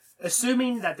predict,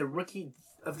 assuming that the Rookie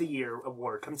of the Year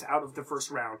award comes out of the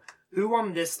first round. Who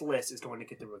on this list is going to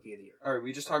get the Rookie of the Year? All right,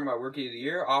 we just talking about Rookie of the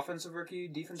Year, offensive rookie,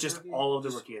 defensive just rookie? Just all of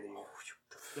the Rookie of the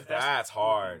Year. That's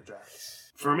hard.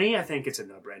 For me, I think it's a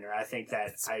no-brainer. I think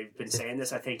that I've been saying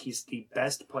this. I think he's the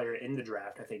best player in the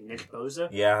draft. I think Nick Bosa.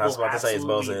 Yeah, I was about to say it's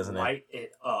Bosa, isn't it? Light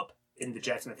it up in the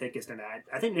Jets, and I think it's going to add.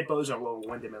 I think Nick Bosa will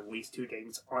win them at least 2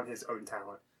 games on his own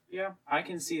talent. Yeah, I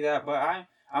can see that, but I'm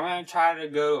going to try to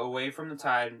go away from the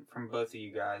tide from both of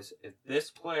you guys. If this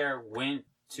player went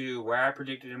to where I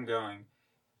predicted him going,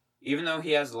 even though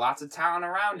he has lots of talent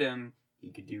around him,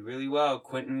 he could do really well.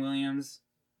 Quentin Williams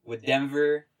with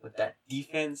Denver, with that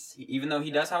defense, even though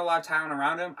he does have a lot of talent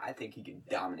around him, I think he can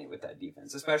dominate with that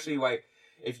defense. Especially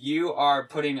if you are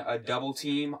putting a double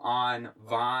team on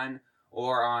Vaughn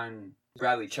or on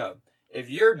Bradley Chubb. If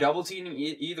you're double teaming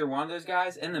either one of those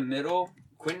guys in the middle,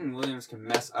 Quentin Williams can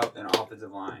mess up an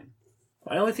offensive line.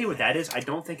 My only thing with that is I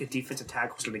don't think a defensive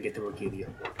tackle is going to get the Rookie of the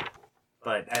Year award.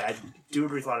 But I do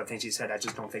agree with a lot of things he said. I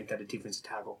just don't think that a defensive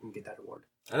tackle can get that award.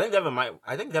 I think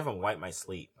Devin White might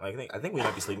sleep. I think we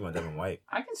might be sleeping on Devin White.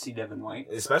 I can see Devin White,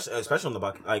 especially on the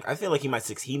Buc. I feel like he might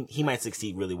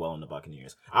succeed really well in the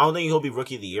Buccaneers. I don't think he'll be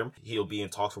Rookie of the Year. He'll be in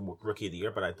talks for Rookie of the Year,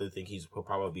 but I do think he'll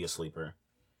probably be a sleeper.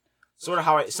 Sort of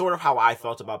how I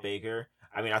felt about Baker.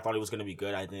 I mean, I thought he was going to be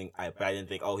good. But I didn't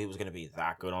think, he was going to be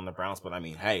that good on the Browns. But I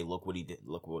mean, hey, look what he did.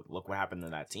 Look what happened to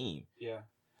that team. Yeah.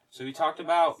 So we talked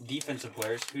about defensive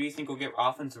players. Who do you think will get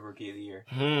offensive rookie of the year?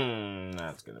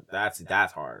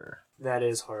 That's harder. That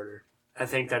is harder. I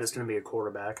think that is going to be a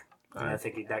quarterback. And I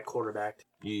think that quarterback.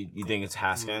 You think it's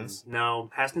Haskins? No,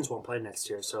 Haskins won't play next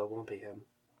year, so it won't be him.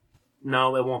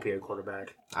 No, it won't be a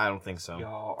quarterback. I don't think so.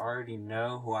 Y'all already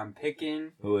know who I'm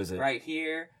picking. Who is it? Right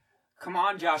here. Come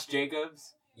on, Josh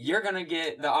Jacobs. You're going to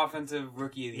get the offensive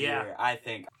rookie of the year, I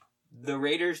think. The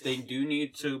Raiders, they do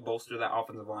need to bolster that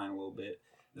offensive line a little bit,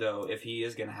 though, if he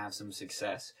is going to have some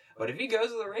success. But if he goes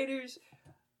to the Raiders,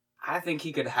 I think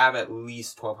he could have at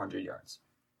least 1,200 yards.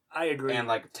 I agree. And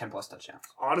 10-plus touchdowns.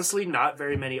 Honestly, not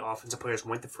very many offensive players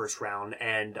went the first round,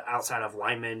 and outside of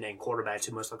linemen and quarterbacks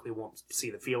who most likely won't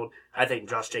see the field, I think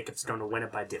Josh Jacobs is going to win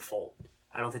it by default.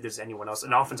 I don't think there's anyone else.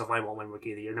 An offensive line won't win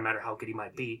Rookie of the Year, no matter how good he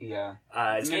might be. Yeah.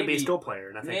 It's going to be a skill player,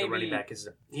 and I think a running back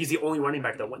he's the only running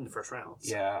back that went in the first round.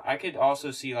 So. Yeah, I could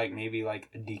also see maybe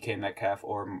DK Metcalf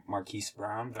or Marquise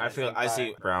Brown. I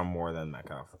see Brown more than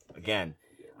Metcalf. Again,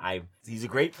 he's a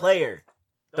great player.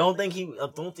 Don't think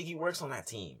he works on that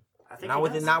team. Not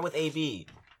with AB.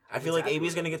 I feel like AB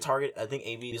is going to get targeted. I think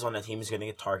AB is on that team is going to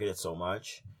get targeted so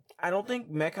much. I don't think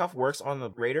Metcalf works on the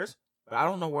Raiders, but I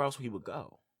don't know where else he would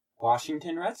go.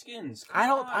 Washington Redskins. I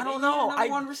don't know. Number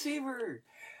one receiver.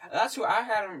 That's who I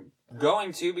had him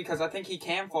going to because I think he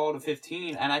can fall to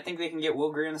 15, and I think they can get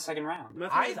Will Greer in the second round.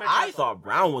 I thought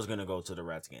Brown was going to go to the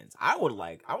Redskins. I would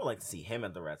like to see him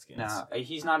at the Redskins. No,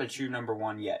 he's not a true number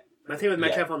one yet. My thing with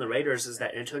Metcalf on the Raiders is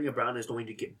that Antonio Brown is going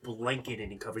to get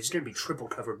blanketed in coverage. He's going to be triple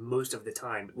covered most of the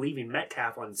time, leaving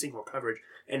Metcalf on single coverage.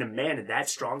 And a man that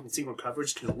strong in single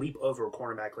coverage can leap over a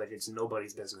cornerback like it's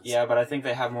nobody's business. Yeah, but I think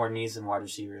they have more needs than wide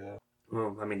receiver, though.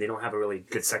 Well, I mean, they don't have a really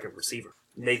good second receiver.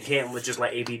 They can't just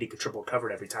let AB get triple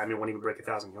covered every time and won't even break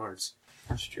 1,000 yards.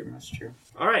 That's true.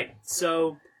 All right,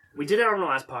 so we did it on the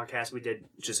last podcast we did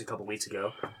just a couple weeks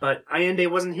ago, but Allende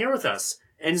wasn't here with us.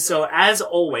 And so, as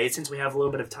always, since we have a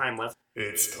little bit of time left,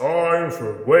 it's time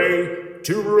for way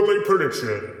too early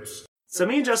predictions. So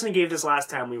me and Justin gave this last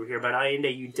time we were here, but Allende,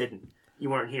 you didn't.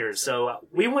 You weren't here. So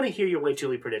we want to hear your way too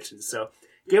early predictions. So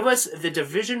give us the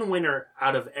division winner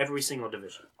out of every single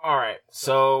division. All right.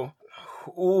 So,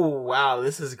 wow,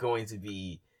 this is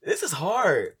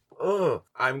hard.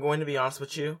 I'm going to be honest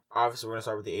with you. Obviously, we're going to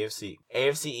start with the AFC.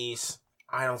 AFC East,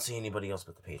 I don't see anybody else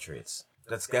but the Patriots.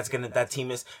 That team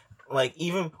is...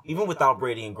 even without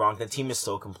Brady and Gronk, the team is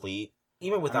so complete.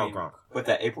 Even without Gronk. With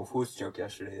that April Fool's joke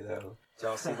yesterday, though. Did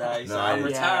y'all see that? I'm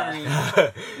retiring.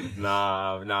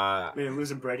 Nah. Man,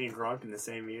 losing Brady and Gronk in the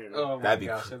same year. Oh, my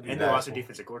gosh. And they lost their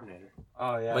defensive coordinator.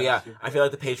 Oh, yeah. But yeah, I feel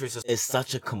like the Patriots is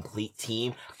such a complete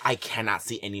team. I cannot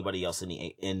see anybody else in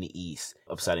the East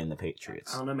upsetting the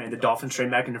Patriots. I don't know, man. The Dolphins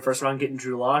trade back in the first round, getting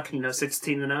Drew Lock,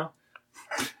 16-0.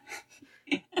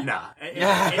 Nah.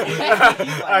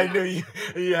 I knew you.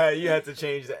 Yeah, you had to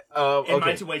change that. In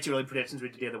my way too early predictions we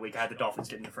did the other week, I had the Dolphins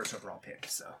getting the first overall pick.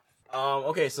 So.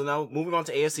 Okay, so now moving on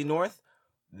to AFC North.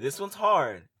 This one's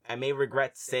hard. I may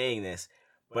regret saying this,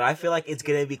 but I feel like it's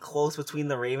gonna be close between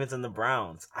the Ravens and the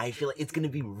Browns. I feel like it's gonna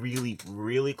be really,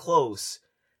 really close.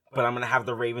 But I'm gonna have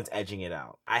the Ravens edging it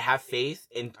out. I have faith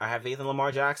in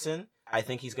Lamar Jackson. I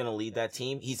think he's gonna lead that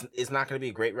team. It's not gonna be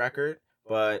a great record,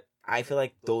 but I feel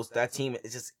like that team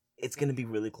it's gonna be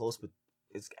really close, but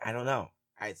I don't know.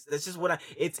 That's just what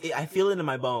I feel it in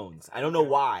my bones. I don't know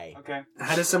why. Okay. I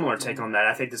had a similar take on that.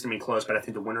 I think this is gonna be close, but I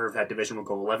think the winner of that division will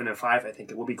go 11-5. I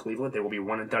think it will be Cleveland. They will be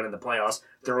 1-done in the playoffs.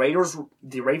 The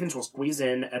Ravens will squeeze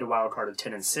in at a wild card of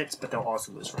 10-6, but they'll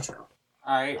also lose first round.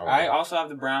 I also have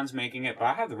the Browns making it, but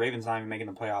I have the Ravens not even making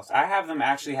the playoffs. I have them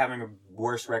actually having a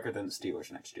worse record than the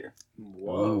Steelers next year.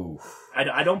 Whoa.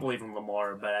 I don't believe in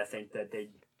Lamar, but I think that they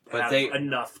have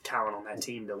enough talent on that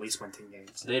team to at least win 10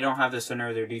 games. They don't have the center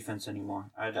of their defense anymore.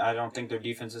 I don't think their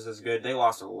defense is as good. They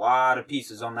lost a lot of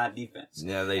pieces on that defense.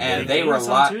 Yeah, they did. And they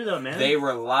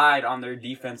relied on their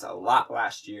defense a lot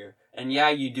last year. And yeah,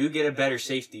 you do get a better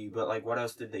safety, but what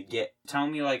else did they get? Tell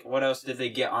me what else did they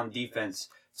get on defense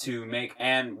to make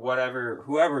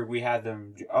whoever we had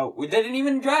them. They didn't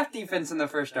even draft defense in the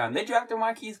first round. They drafted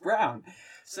Marquise Brown.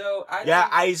 So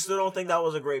I still don't think that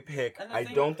was a great pick. I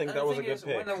don't think that was a good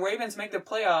pick. When the Ravens make the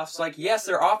playoffs, yes,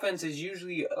 their offense is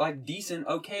usually decent,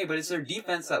 okay, but it's their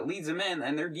defense that leads them in,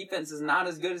 and their defense is not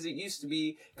as good as it used to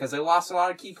be because they lost a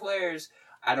lot of key players.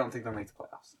 I don't think they'll make the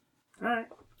playoffs. All right.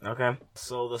 Okay.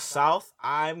 So the South,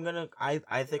 I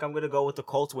think I'm gonna go with the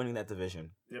Colts winning that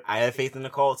division. Yep. I have faith in the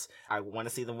Colts. I want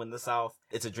to see them win the South.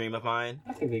 It's a dream of mine.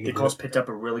 I think they The could do Colts it. picked up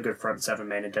a really good front seven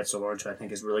man in Dexter Lawrence, who I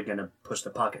think is really going to push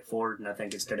the pocket forward, and I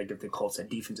think it's going to give the Colts that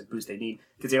defensive boost they need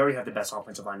because they already have the best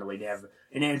offensive line in the league. They have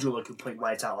an Andrew Luck who played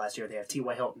lights out last year. They have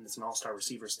T.Y. Hilton, that's an all-star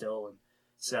receiver still, and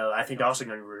so I think they're also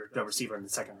going to go receiver in the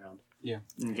second round. Yeah.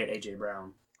 And get A.J.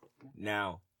 Brown.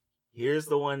 Now, here's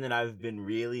the one that I've been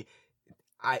really...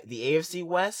 the AFC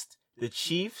West, the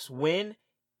Chiefs win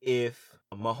if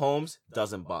Mahomes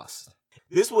doesn't bust.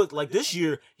 This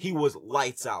year, he was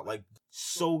lights out, like,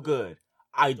 so good.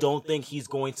 I don't think he's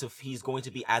going to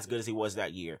be as good as he was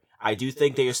that year. I do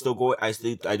think they are still going, I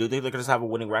do think they're going to have a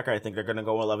winning record. I think they're going to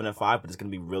go 11-5, but it's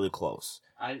going to be really close.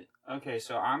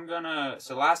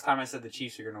 So last time I said the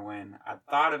Chiefs are gonna win. I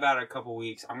thought about it a couple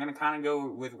weeks. I'm gonna kind of go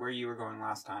with where you were going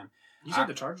last time. You said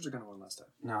the Chargers are going to win last time.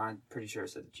 No, I'm pretty sure I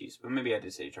said the Chiefs, but maybe I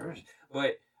did say Chargers.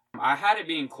 But I had it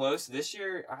being close this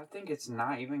year. I think it's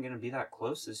not even gonna be that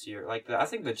close this year. I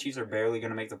think the Chiefs are barely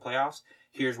gonna make the playoffs.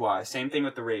 Here's why. Same thing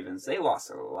with the Ravens. They lost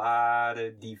a lot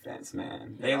of defense,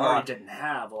 man. They already didn't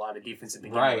have a lot of defense at the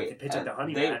beginning. Right. They picked up the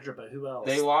Honey Badger, but who else?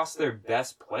 They lost their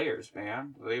best players,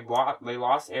 man. They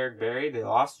lost Eric Berry. They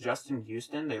lost Justin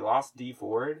Houston. They lost Dee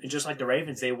Ford. And just like the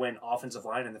Ravens, they went offensive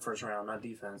line in the first round, not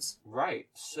defense. Right.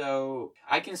 So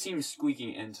I can see them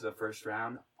squeaking into the first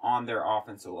round on their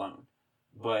offense alone.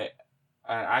 But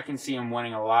I can see them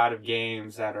winning a lot of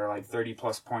games that are like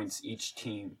 30-plus points each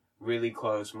team. Really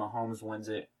close. Mahomes wins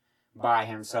it by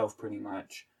himself pretty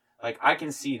much. I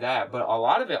can see that. But a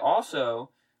lot of it also,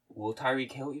 will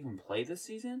Tyreek Hill even play this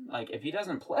season? If he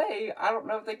doesn't play, I don't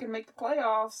know if they can make the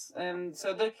playoffs. And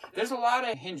so there's a lot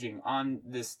of hinging on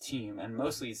this team, and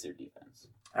mostly it's their defense.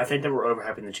 I think that we're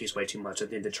overhyping the Chiefs way too much. I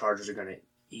think the Chargers are going to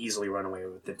easily run away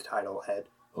with the title at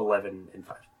 11-5.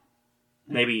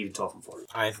 Maybe even 12-4.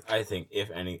 I think,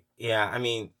 if any, yeah, I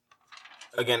mean,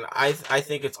 again, I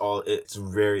think it's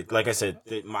very, like I said,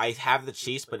 they might have the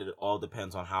Chiefs, but it all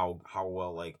depends on how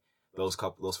well, those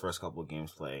first couple of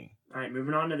games play. All right,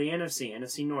 moving on to the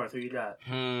NFC North. Who you got?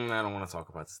 I don't want to talk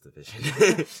about this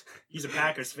division. He's a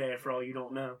Packers fan for all you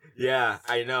don't know. Yeah,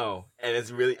 I know. And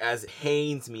it's really, as it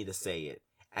pains me to say it,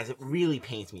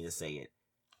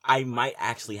 I might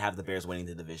actually have the Bears winning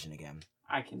the division again.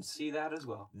 I can see that as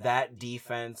well. That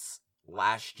defense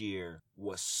last year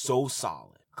was so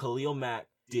solid. Khalil Mack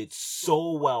did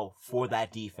so well for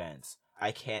that defense.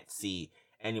 I can't see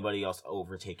anybody else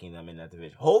overtaking them in that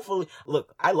division. Hopefully,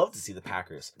 look, I love to see the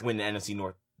Packers win the NFC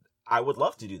North. I would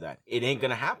love to do that. It ain't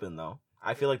gonna happen though.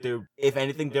 I feel like if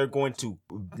anything, they're going to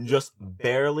just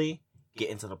barely get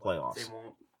into the playoffs. They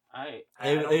won't.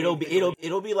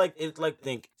 It'll be like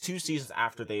think 2 seasons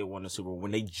after they won the Super Bowl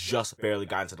when they just barely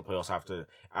got into the playoffs after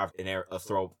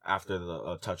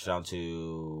the touchdown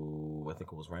to, I think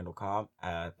it was Randall Cobb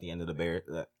at the end of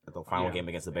the final game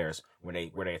against the Bears when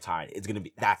they tied.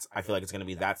 I feel like it's gonna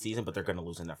be that season, but they're gonna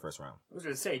lose in that first round. I was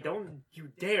gonna say, don't you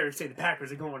dare say the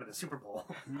Packers are going to the Super Bowl.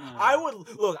 I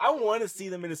want to see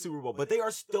them in the Super Bowl, but they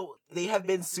have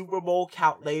been Super Bowl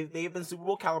they've been Super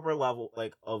Bowl caliber level,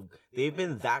 they've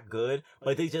been that good,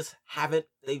 but they just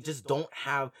don't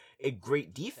have a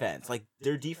great defense.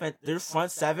 Their defense, their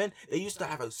front seven, they used to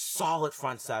have a solid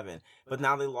front seven, but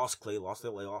now they lost Clay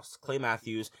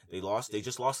Matthews, they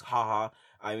just lost Haha.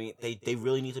 I mean, they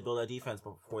really need to build that defense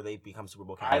before they become Super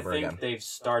Bowl caliber again. I think they've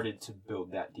started to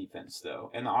build that defense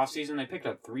though. In the offseason, they picked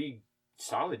up 3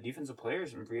 solid defensive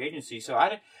players in free agency. So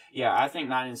I think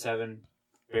 9-7.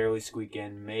 Barely squeak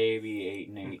in, maybe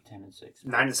 8-8, 10-6.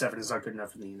 9-7 is not good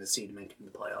enough for the NFC to make it in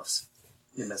the playoffs.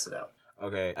 You mess it out.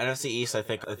 Okay, NFC East. I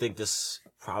think this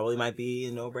probably might be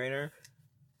a no-brainer.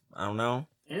 I don't know.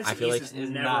 NFC I feel East like is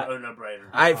never a no-brainer.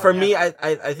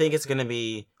 I think it's gonna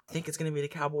be. I think it's gonna be the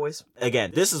Cowboys.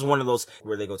 Again, this is one of those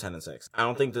where they go 10-6. I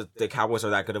don't think the Cowboys are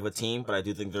that good of a team, but I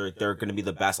do think they're gonna be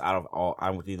the best out of all. I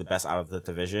would be the best out of the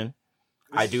division.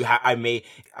 I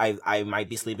might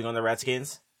be sleeping on the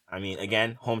Redskins. I mean,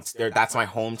 again, that's my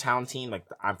hometown team.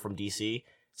 I'm from DC,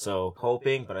 so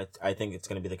hoping, but I think it's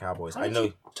going to be the Cowboys. How did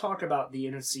you talk about the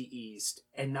NFC East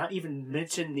and not even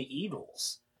mention the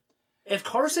Eagles? If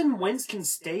Carson Wentz can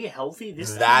stay healthy,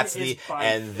 that's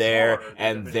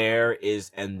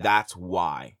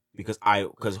why. Because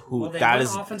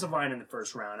offensive line in the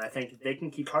first round. I think if they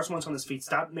can keep Carson Wentz on his feet,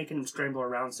 stop making him scramble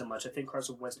around so much. I think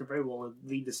Carson Wentz can very well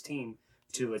lead this team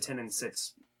to a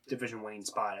 10-6 division winning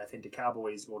spot. I think the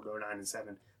Cowboys will go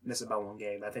 9-7, miss about 1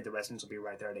 game. I think the Redskins will be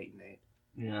right there at 8-8.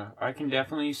 Yeah, I can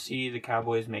definitely see the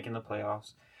Cowboys making the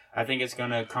playoffs. I think it's going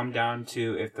to come down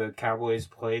to if the Cowboys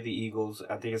play the Eagles.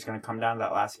 I think it's going to come down to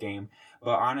that last game.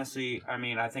 But honestly, I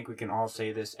mean, I think we can all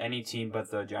say this: any team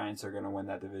but the Giants are going to win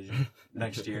that division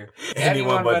next year.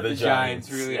 Anyone but the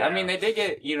Giants. really. Yeah. I mean, they did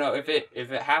get,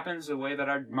 if it happens the way that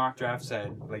our mock draft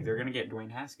said, like they're going to get Dwayne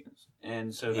Haskins,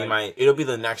 and so It'll be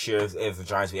the next year if the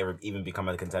Giants ever even become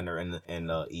a contender in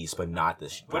the East, but not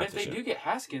this. But if they do get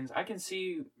Haskins, I can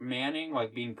see Manning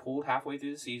like being pulled halfway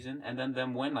through the season, and then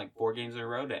them win like 4 games in a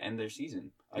row to end their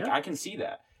season. Like I can see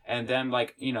that. And then,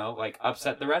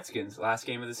 upset the Redskins last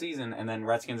game of the season, and then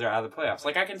Redskins are out of the playoffs.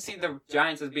 Like, I can see the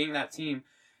Giants as being that team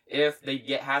if they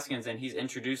get Haskins and he's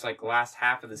introduced, last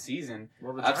half of the season,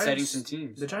 upsetting some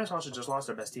teams. The Giants also just lost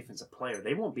their best defensive player.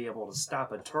 They won't be able to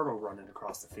stop a turtle running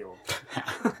across the field.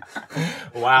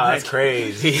 Wow, that's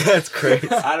crazy. That's crazy.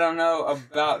 I don't know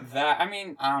about that. I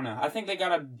mean, I don't know. I think they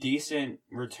got a decent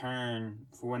return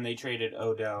for when they traded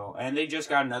Odell, and they just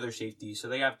got another safety, so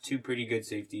they have 2 pretty good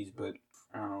safeties, but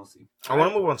I don't know, we'll see. I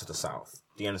want to move on to the South,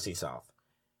 the NFC South,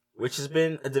 which has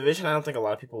been a division I don't think a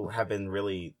lot of people have been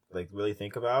really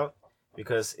think about,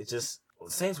 because the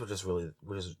Saints were just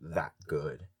that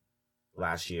good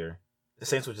last year. The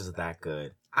Saints were just that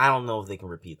good. I don't know if they can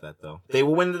repeat that though. They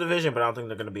will win the division, but I don't think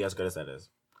they're going to be as good as that is.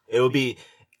 It will be,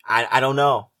 I don't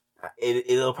know.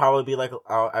 It'll probably be like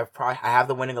I have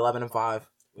them winning 11-5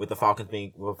 with the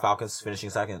Falcons finishing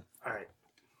second. All right.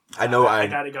 I know I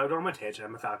gotta go on my tangent.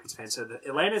 I'm a Falcons fan, so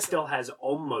Atlanta still has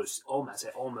almost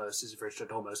is very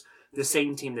strict almost the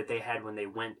same team that they had when they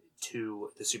went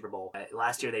to the Super Bowl.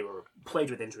 Last year they were plagued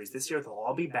with injuries. This year they'll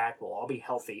all be back. We'll all be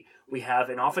healthy. We have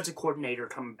an offensive coordinator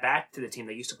coming back to the team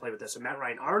that used to play with us. So Matt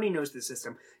Ryan already knows the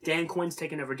system. Dan Quinn's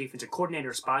taken over defensive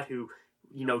coordinator spot, who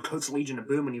coached Legion of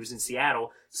Boom when he was in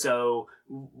Seattle. So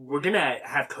we're going to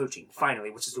have coaching, finally,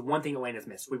 which is the one thing Atlanta's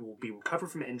missed. We will be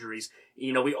recovered from injuries.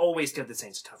 We always give the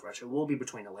Saints a tough rush. It will be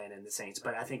between Atlanta and the Saints,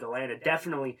 but I think Atlanta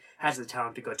definitely has the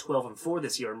talent to go 12-4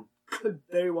 this year and could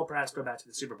very well perhaps go back to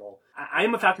the Super Bowl. I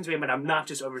am a Falcons fan, but I'm not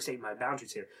just overstating my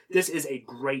boundaries here. This is a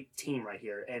great team right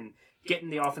here, and getting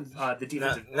the offense, the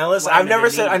defense. Now listen, I never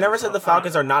said the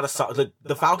Falcons are not a solid.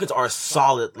 The Falcons are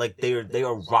solid. Like they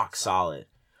are rock solid.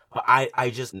 But I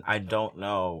don't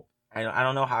know. I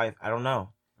don't know how. I don't know.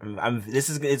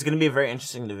 It's going to be a very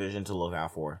interesting division to look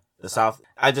out for. The South.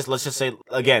 Let's just say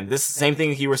again, this same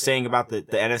thing you were saying about the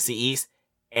NFC East.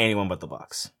 Anyone but the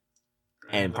Bucks,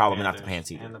 and probably not the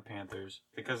Panthers either. And the Panthers,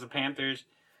 because the Panthers,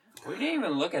 we didn't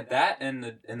even look at that in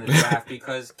the draft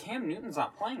because Cam Newton's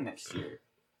not playing next year.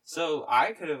 So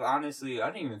I could have I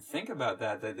didn't even think about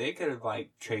that they could have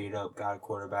traded up, got a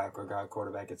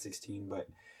quarterback at 16, but.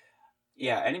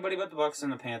 Yeah, anybody but the Bucks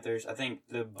and the Panthers. I think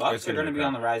the Bucks are going to be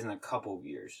on the rise in a couple of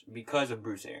years because of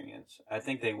Bruce Arians. I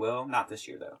think they will. Not this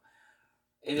year though.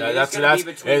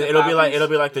 It'll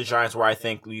be like the Giants, where I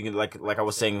think you can like I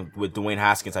was saying with Dwayne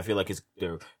Haskins. I feel like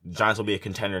the Giants will be a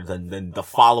contender than the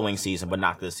following season, but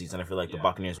not this season. I feel like the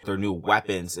Buccaneers, their new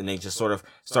weapons, and they just sort of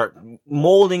start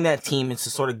molding that team into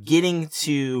sort of getting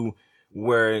to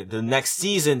where the next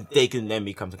season they can then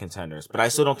become the contenders. But I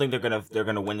still don't think they're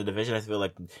gonna win the division. I feel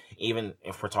like even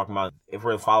if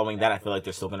we're following that, I feel like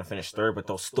they're still gonna finish third, but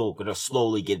they'll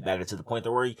slowly get better to the point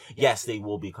where yes, they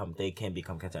can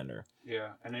become contender.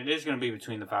 Yeah, and it is gonna be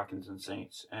between the Falcons and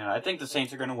Saints, and I think the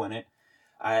Saints are gonna win it.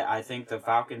 I think the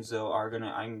Falcons though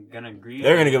I'm gonna agree.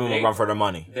 They're gonna give them a run for their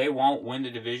money. They won't win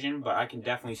the division, but I can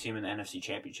definitely see them in the NFC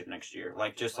Championship next year.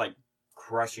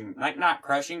 Crushing, not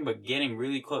crushing, but getting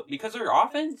really close, because their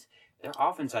offense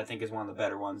I think is one of the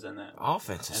better ones in the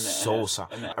offense is so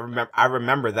solid. I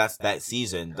remember that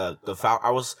season. I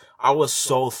was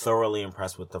so thoroughly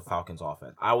impressed with the Falcons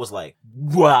offense. I was like,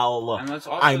 well,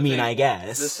 I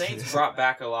guess the Saints brought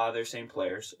back a lot of their same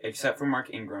players except for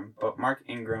Mark Ingram, but Mark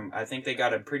Ingram, I think they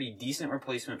got a pretty decent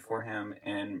replacement for him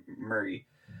and Murray,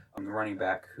 the running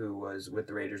back who was with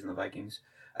the Raiders and the Vikings.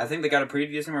 I think they got a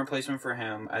pretty decent replacement for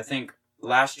him. I think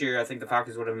last year, the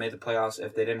Falcons would have made the playoffs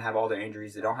if they didn't have all their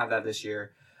injuries. They don't have that this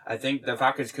year. I think the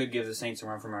Falcons could give the Saints a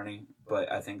run for money,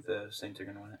 but I think the Saints are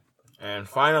going to win it. And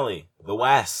finally, the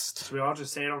West. Should we all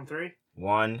just say it on 3?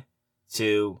 1,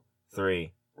 2,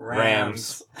 3.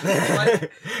 Rams. I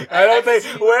don't think.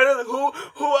 Who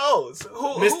else?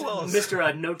 Who else?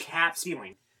 Mr. No Cap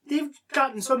Ceiling. They've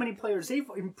gotten so many players. They've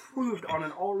improved on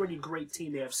an already great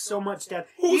team. They have so much depth.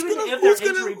 Who's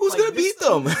gonna beat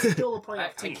them? Still a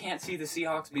playoff team. I can't see the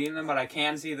Seahawks beating them, but I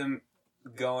can see them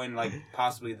going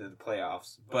possibly to the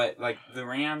playoffs. But the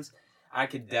Rams, I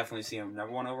could definitely see them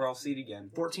number 1 overall seed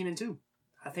again. 14-2.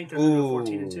 I think they're going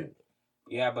to go 14-2.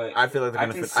 Yeah, but I feel like they're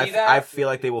going to. I feel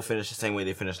like they will finish the same way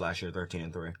they finished last year,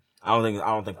 13-3. I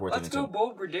don't think 14 Let's and go 2.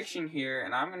 bold prediction here,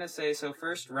 and I'm going to say, so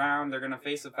first round, they're going to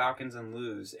face the Falcons and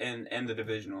lose in the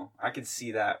divisional. I could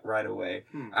see that right away.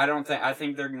 I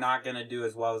think they're not going to do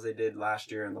as well as they did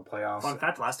last year in the playoffs. Fun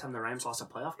fact, last time the Rams lost a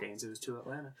playoff games, it was to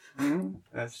Atlanta.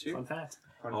 That's true. Fun fact.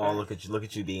 Oh, look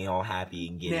at you being all happy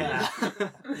and giddy. Yeah.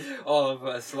 All of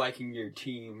us liking your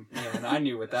team. Man, I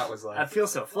knew what that was like. I feel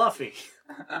so fluffy.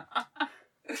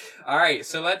 All right,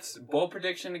 so let's bold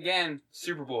prediction again.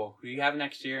 Super Bowl. Who do you have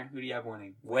next year? Who do you have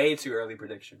winning? Way too early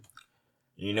prediction.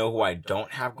 You know who I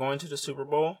don't have going to the Super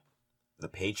Bowl? The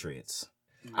Patriots.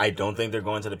 I don't think they're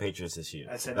going to the Patriots this year.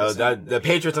 I said The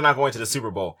Patriots are not going to the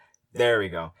Super Bowl. There we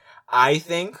go. I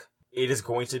think it is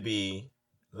going to be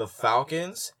the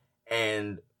Falcons,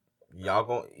 and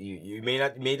you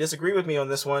may disagree with me on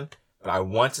this one, but I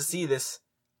want to see this.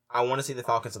 I want to see the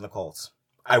Falcons and the Colts.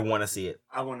 I want to see it.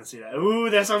 I want to see that.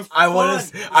 Ooh, that sounds fun. I want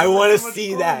to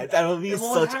see that. That'll be It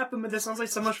won't happen, but that sounds like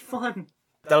so much fun.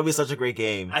 That'll be such a great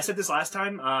game. I said this last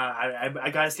time.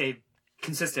 I gotta stay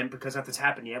consistent because nothing's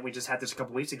happened yet. We just had this a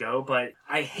couple weeks ago, but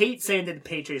I hate saying that the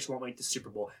Patriots won't make the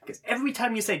Super Bowl because every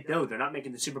time you say no, they're not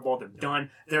making the Super Bowl. They're done.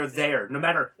 They're there. No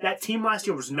matter that team last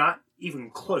year was not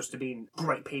even close to being a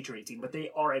great Patriot team, but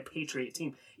they are a Patriot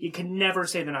team. You can never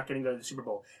say they're not going to go to the Super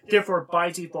Bowl. Therefore,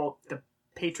 by default, the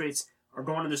Patriots are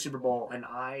going to the Super Bowl, and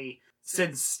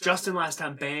since Justin last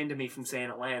time banned me from saying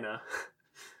Atlanta,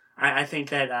 I think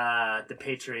that the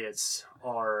Patriots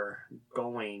are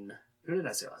going. Who did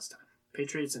I say last time?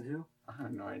 Patriots and who? I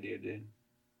have no idea, dude.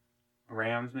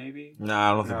 Rams, maybe? No,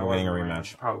 I don't think No, we're getting a it wasn't rematch.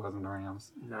 Rams. Probably wasn't the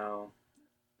Rams. No.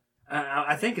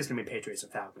 I think it's going to be Patriots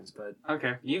and Falcons, but...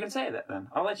 Okay, you can say that then.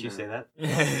 I'll let you say that.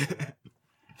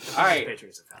 All right.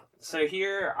 Patriots and Falcons. So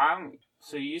here,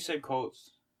 So you said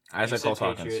Colts. I said Colts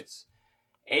Falcons. Patriots.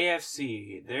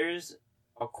 AFC, there's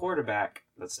a quarterback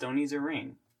that still needs a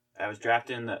ring. That was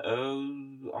drafted in the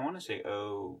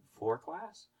 04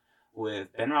 class with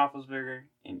Ben Roethlisberger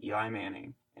and Eli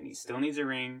Manning. And he still needs a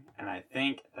ring, and I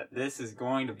think that this is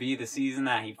going to be the season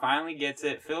that he finally gets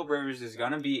it. Phil Rivers is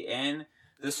going to be in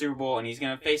the Super Bowl, and he's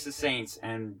going to face the Saints,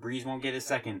 and Breeze won't get his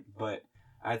second. But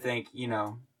I think,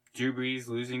 Drew Brees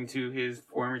losing to his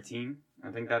former team,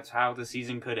 I think that's how the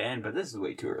season could end. But this is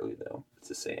way too early, though,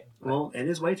 to say it. Well, it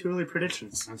is way too early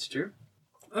predictions. That's true.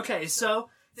 Okay, so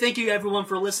thank you everyone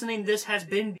for listening. This has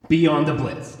been Beyond the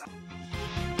Blitz.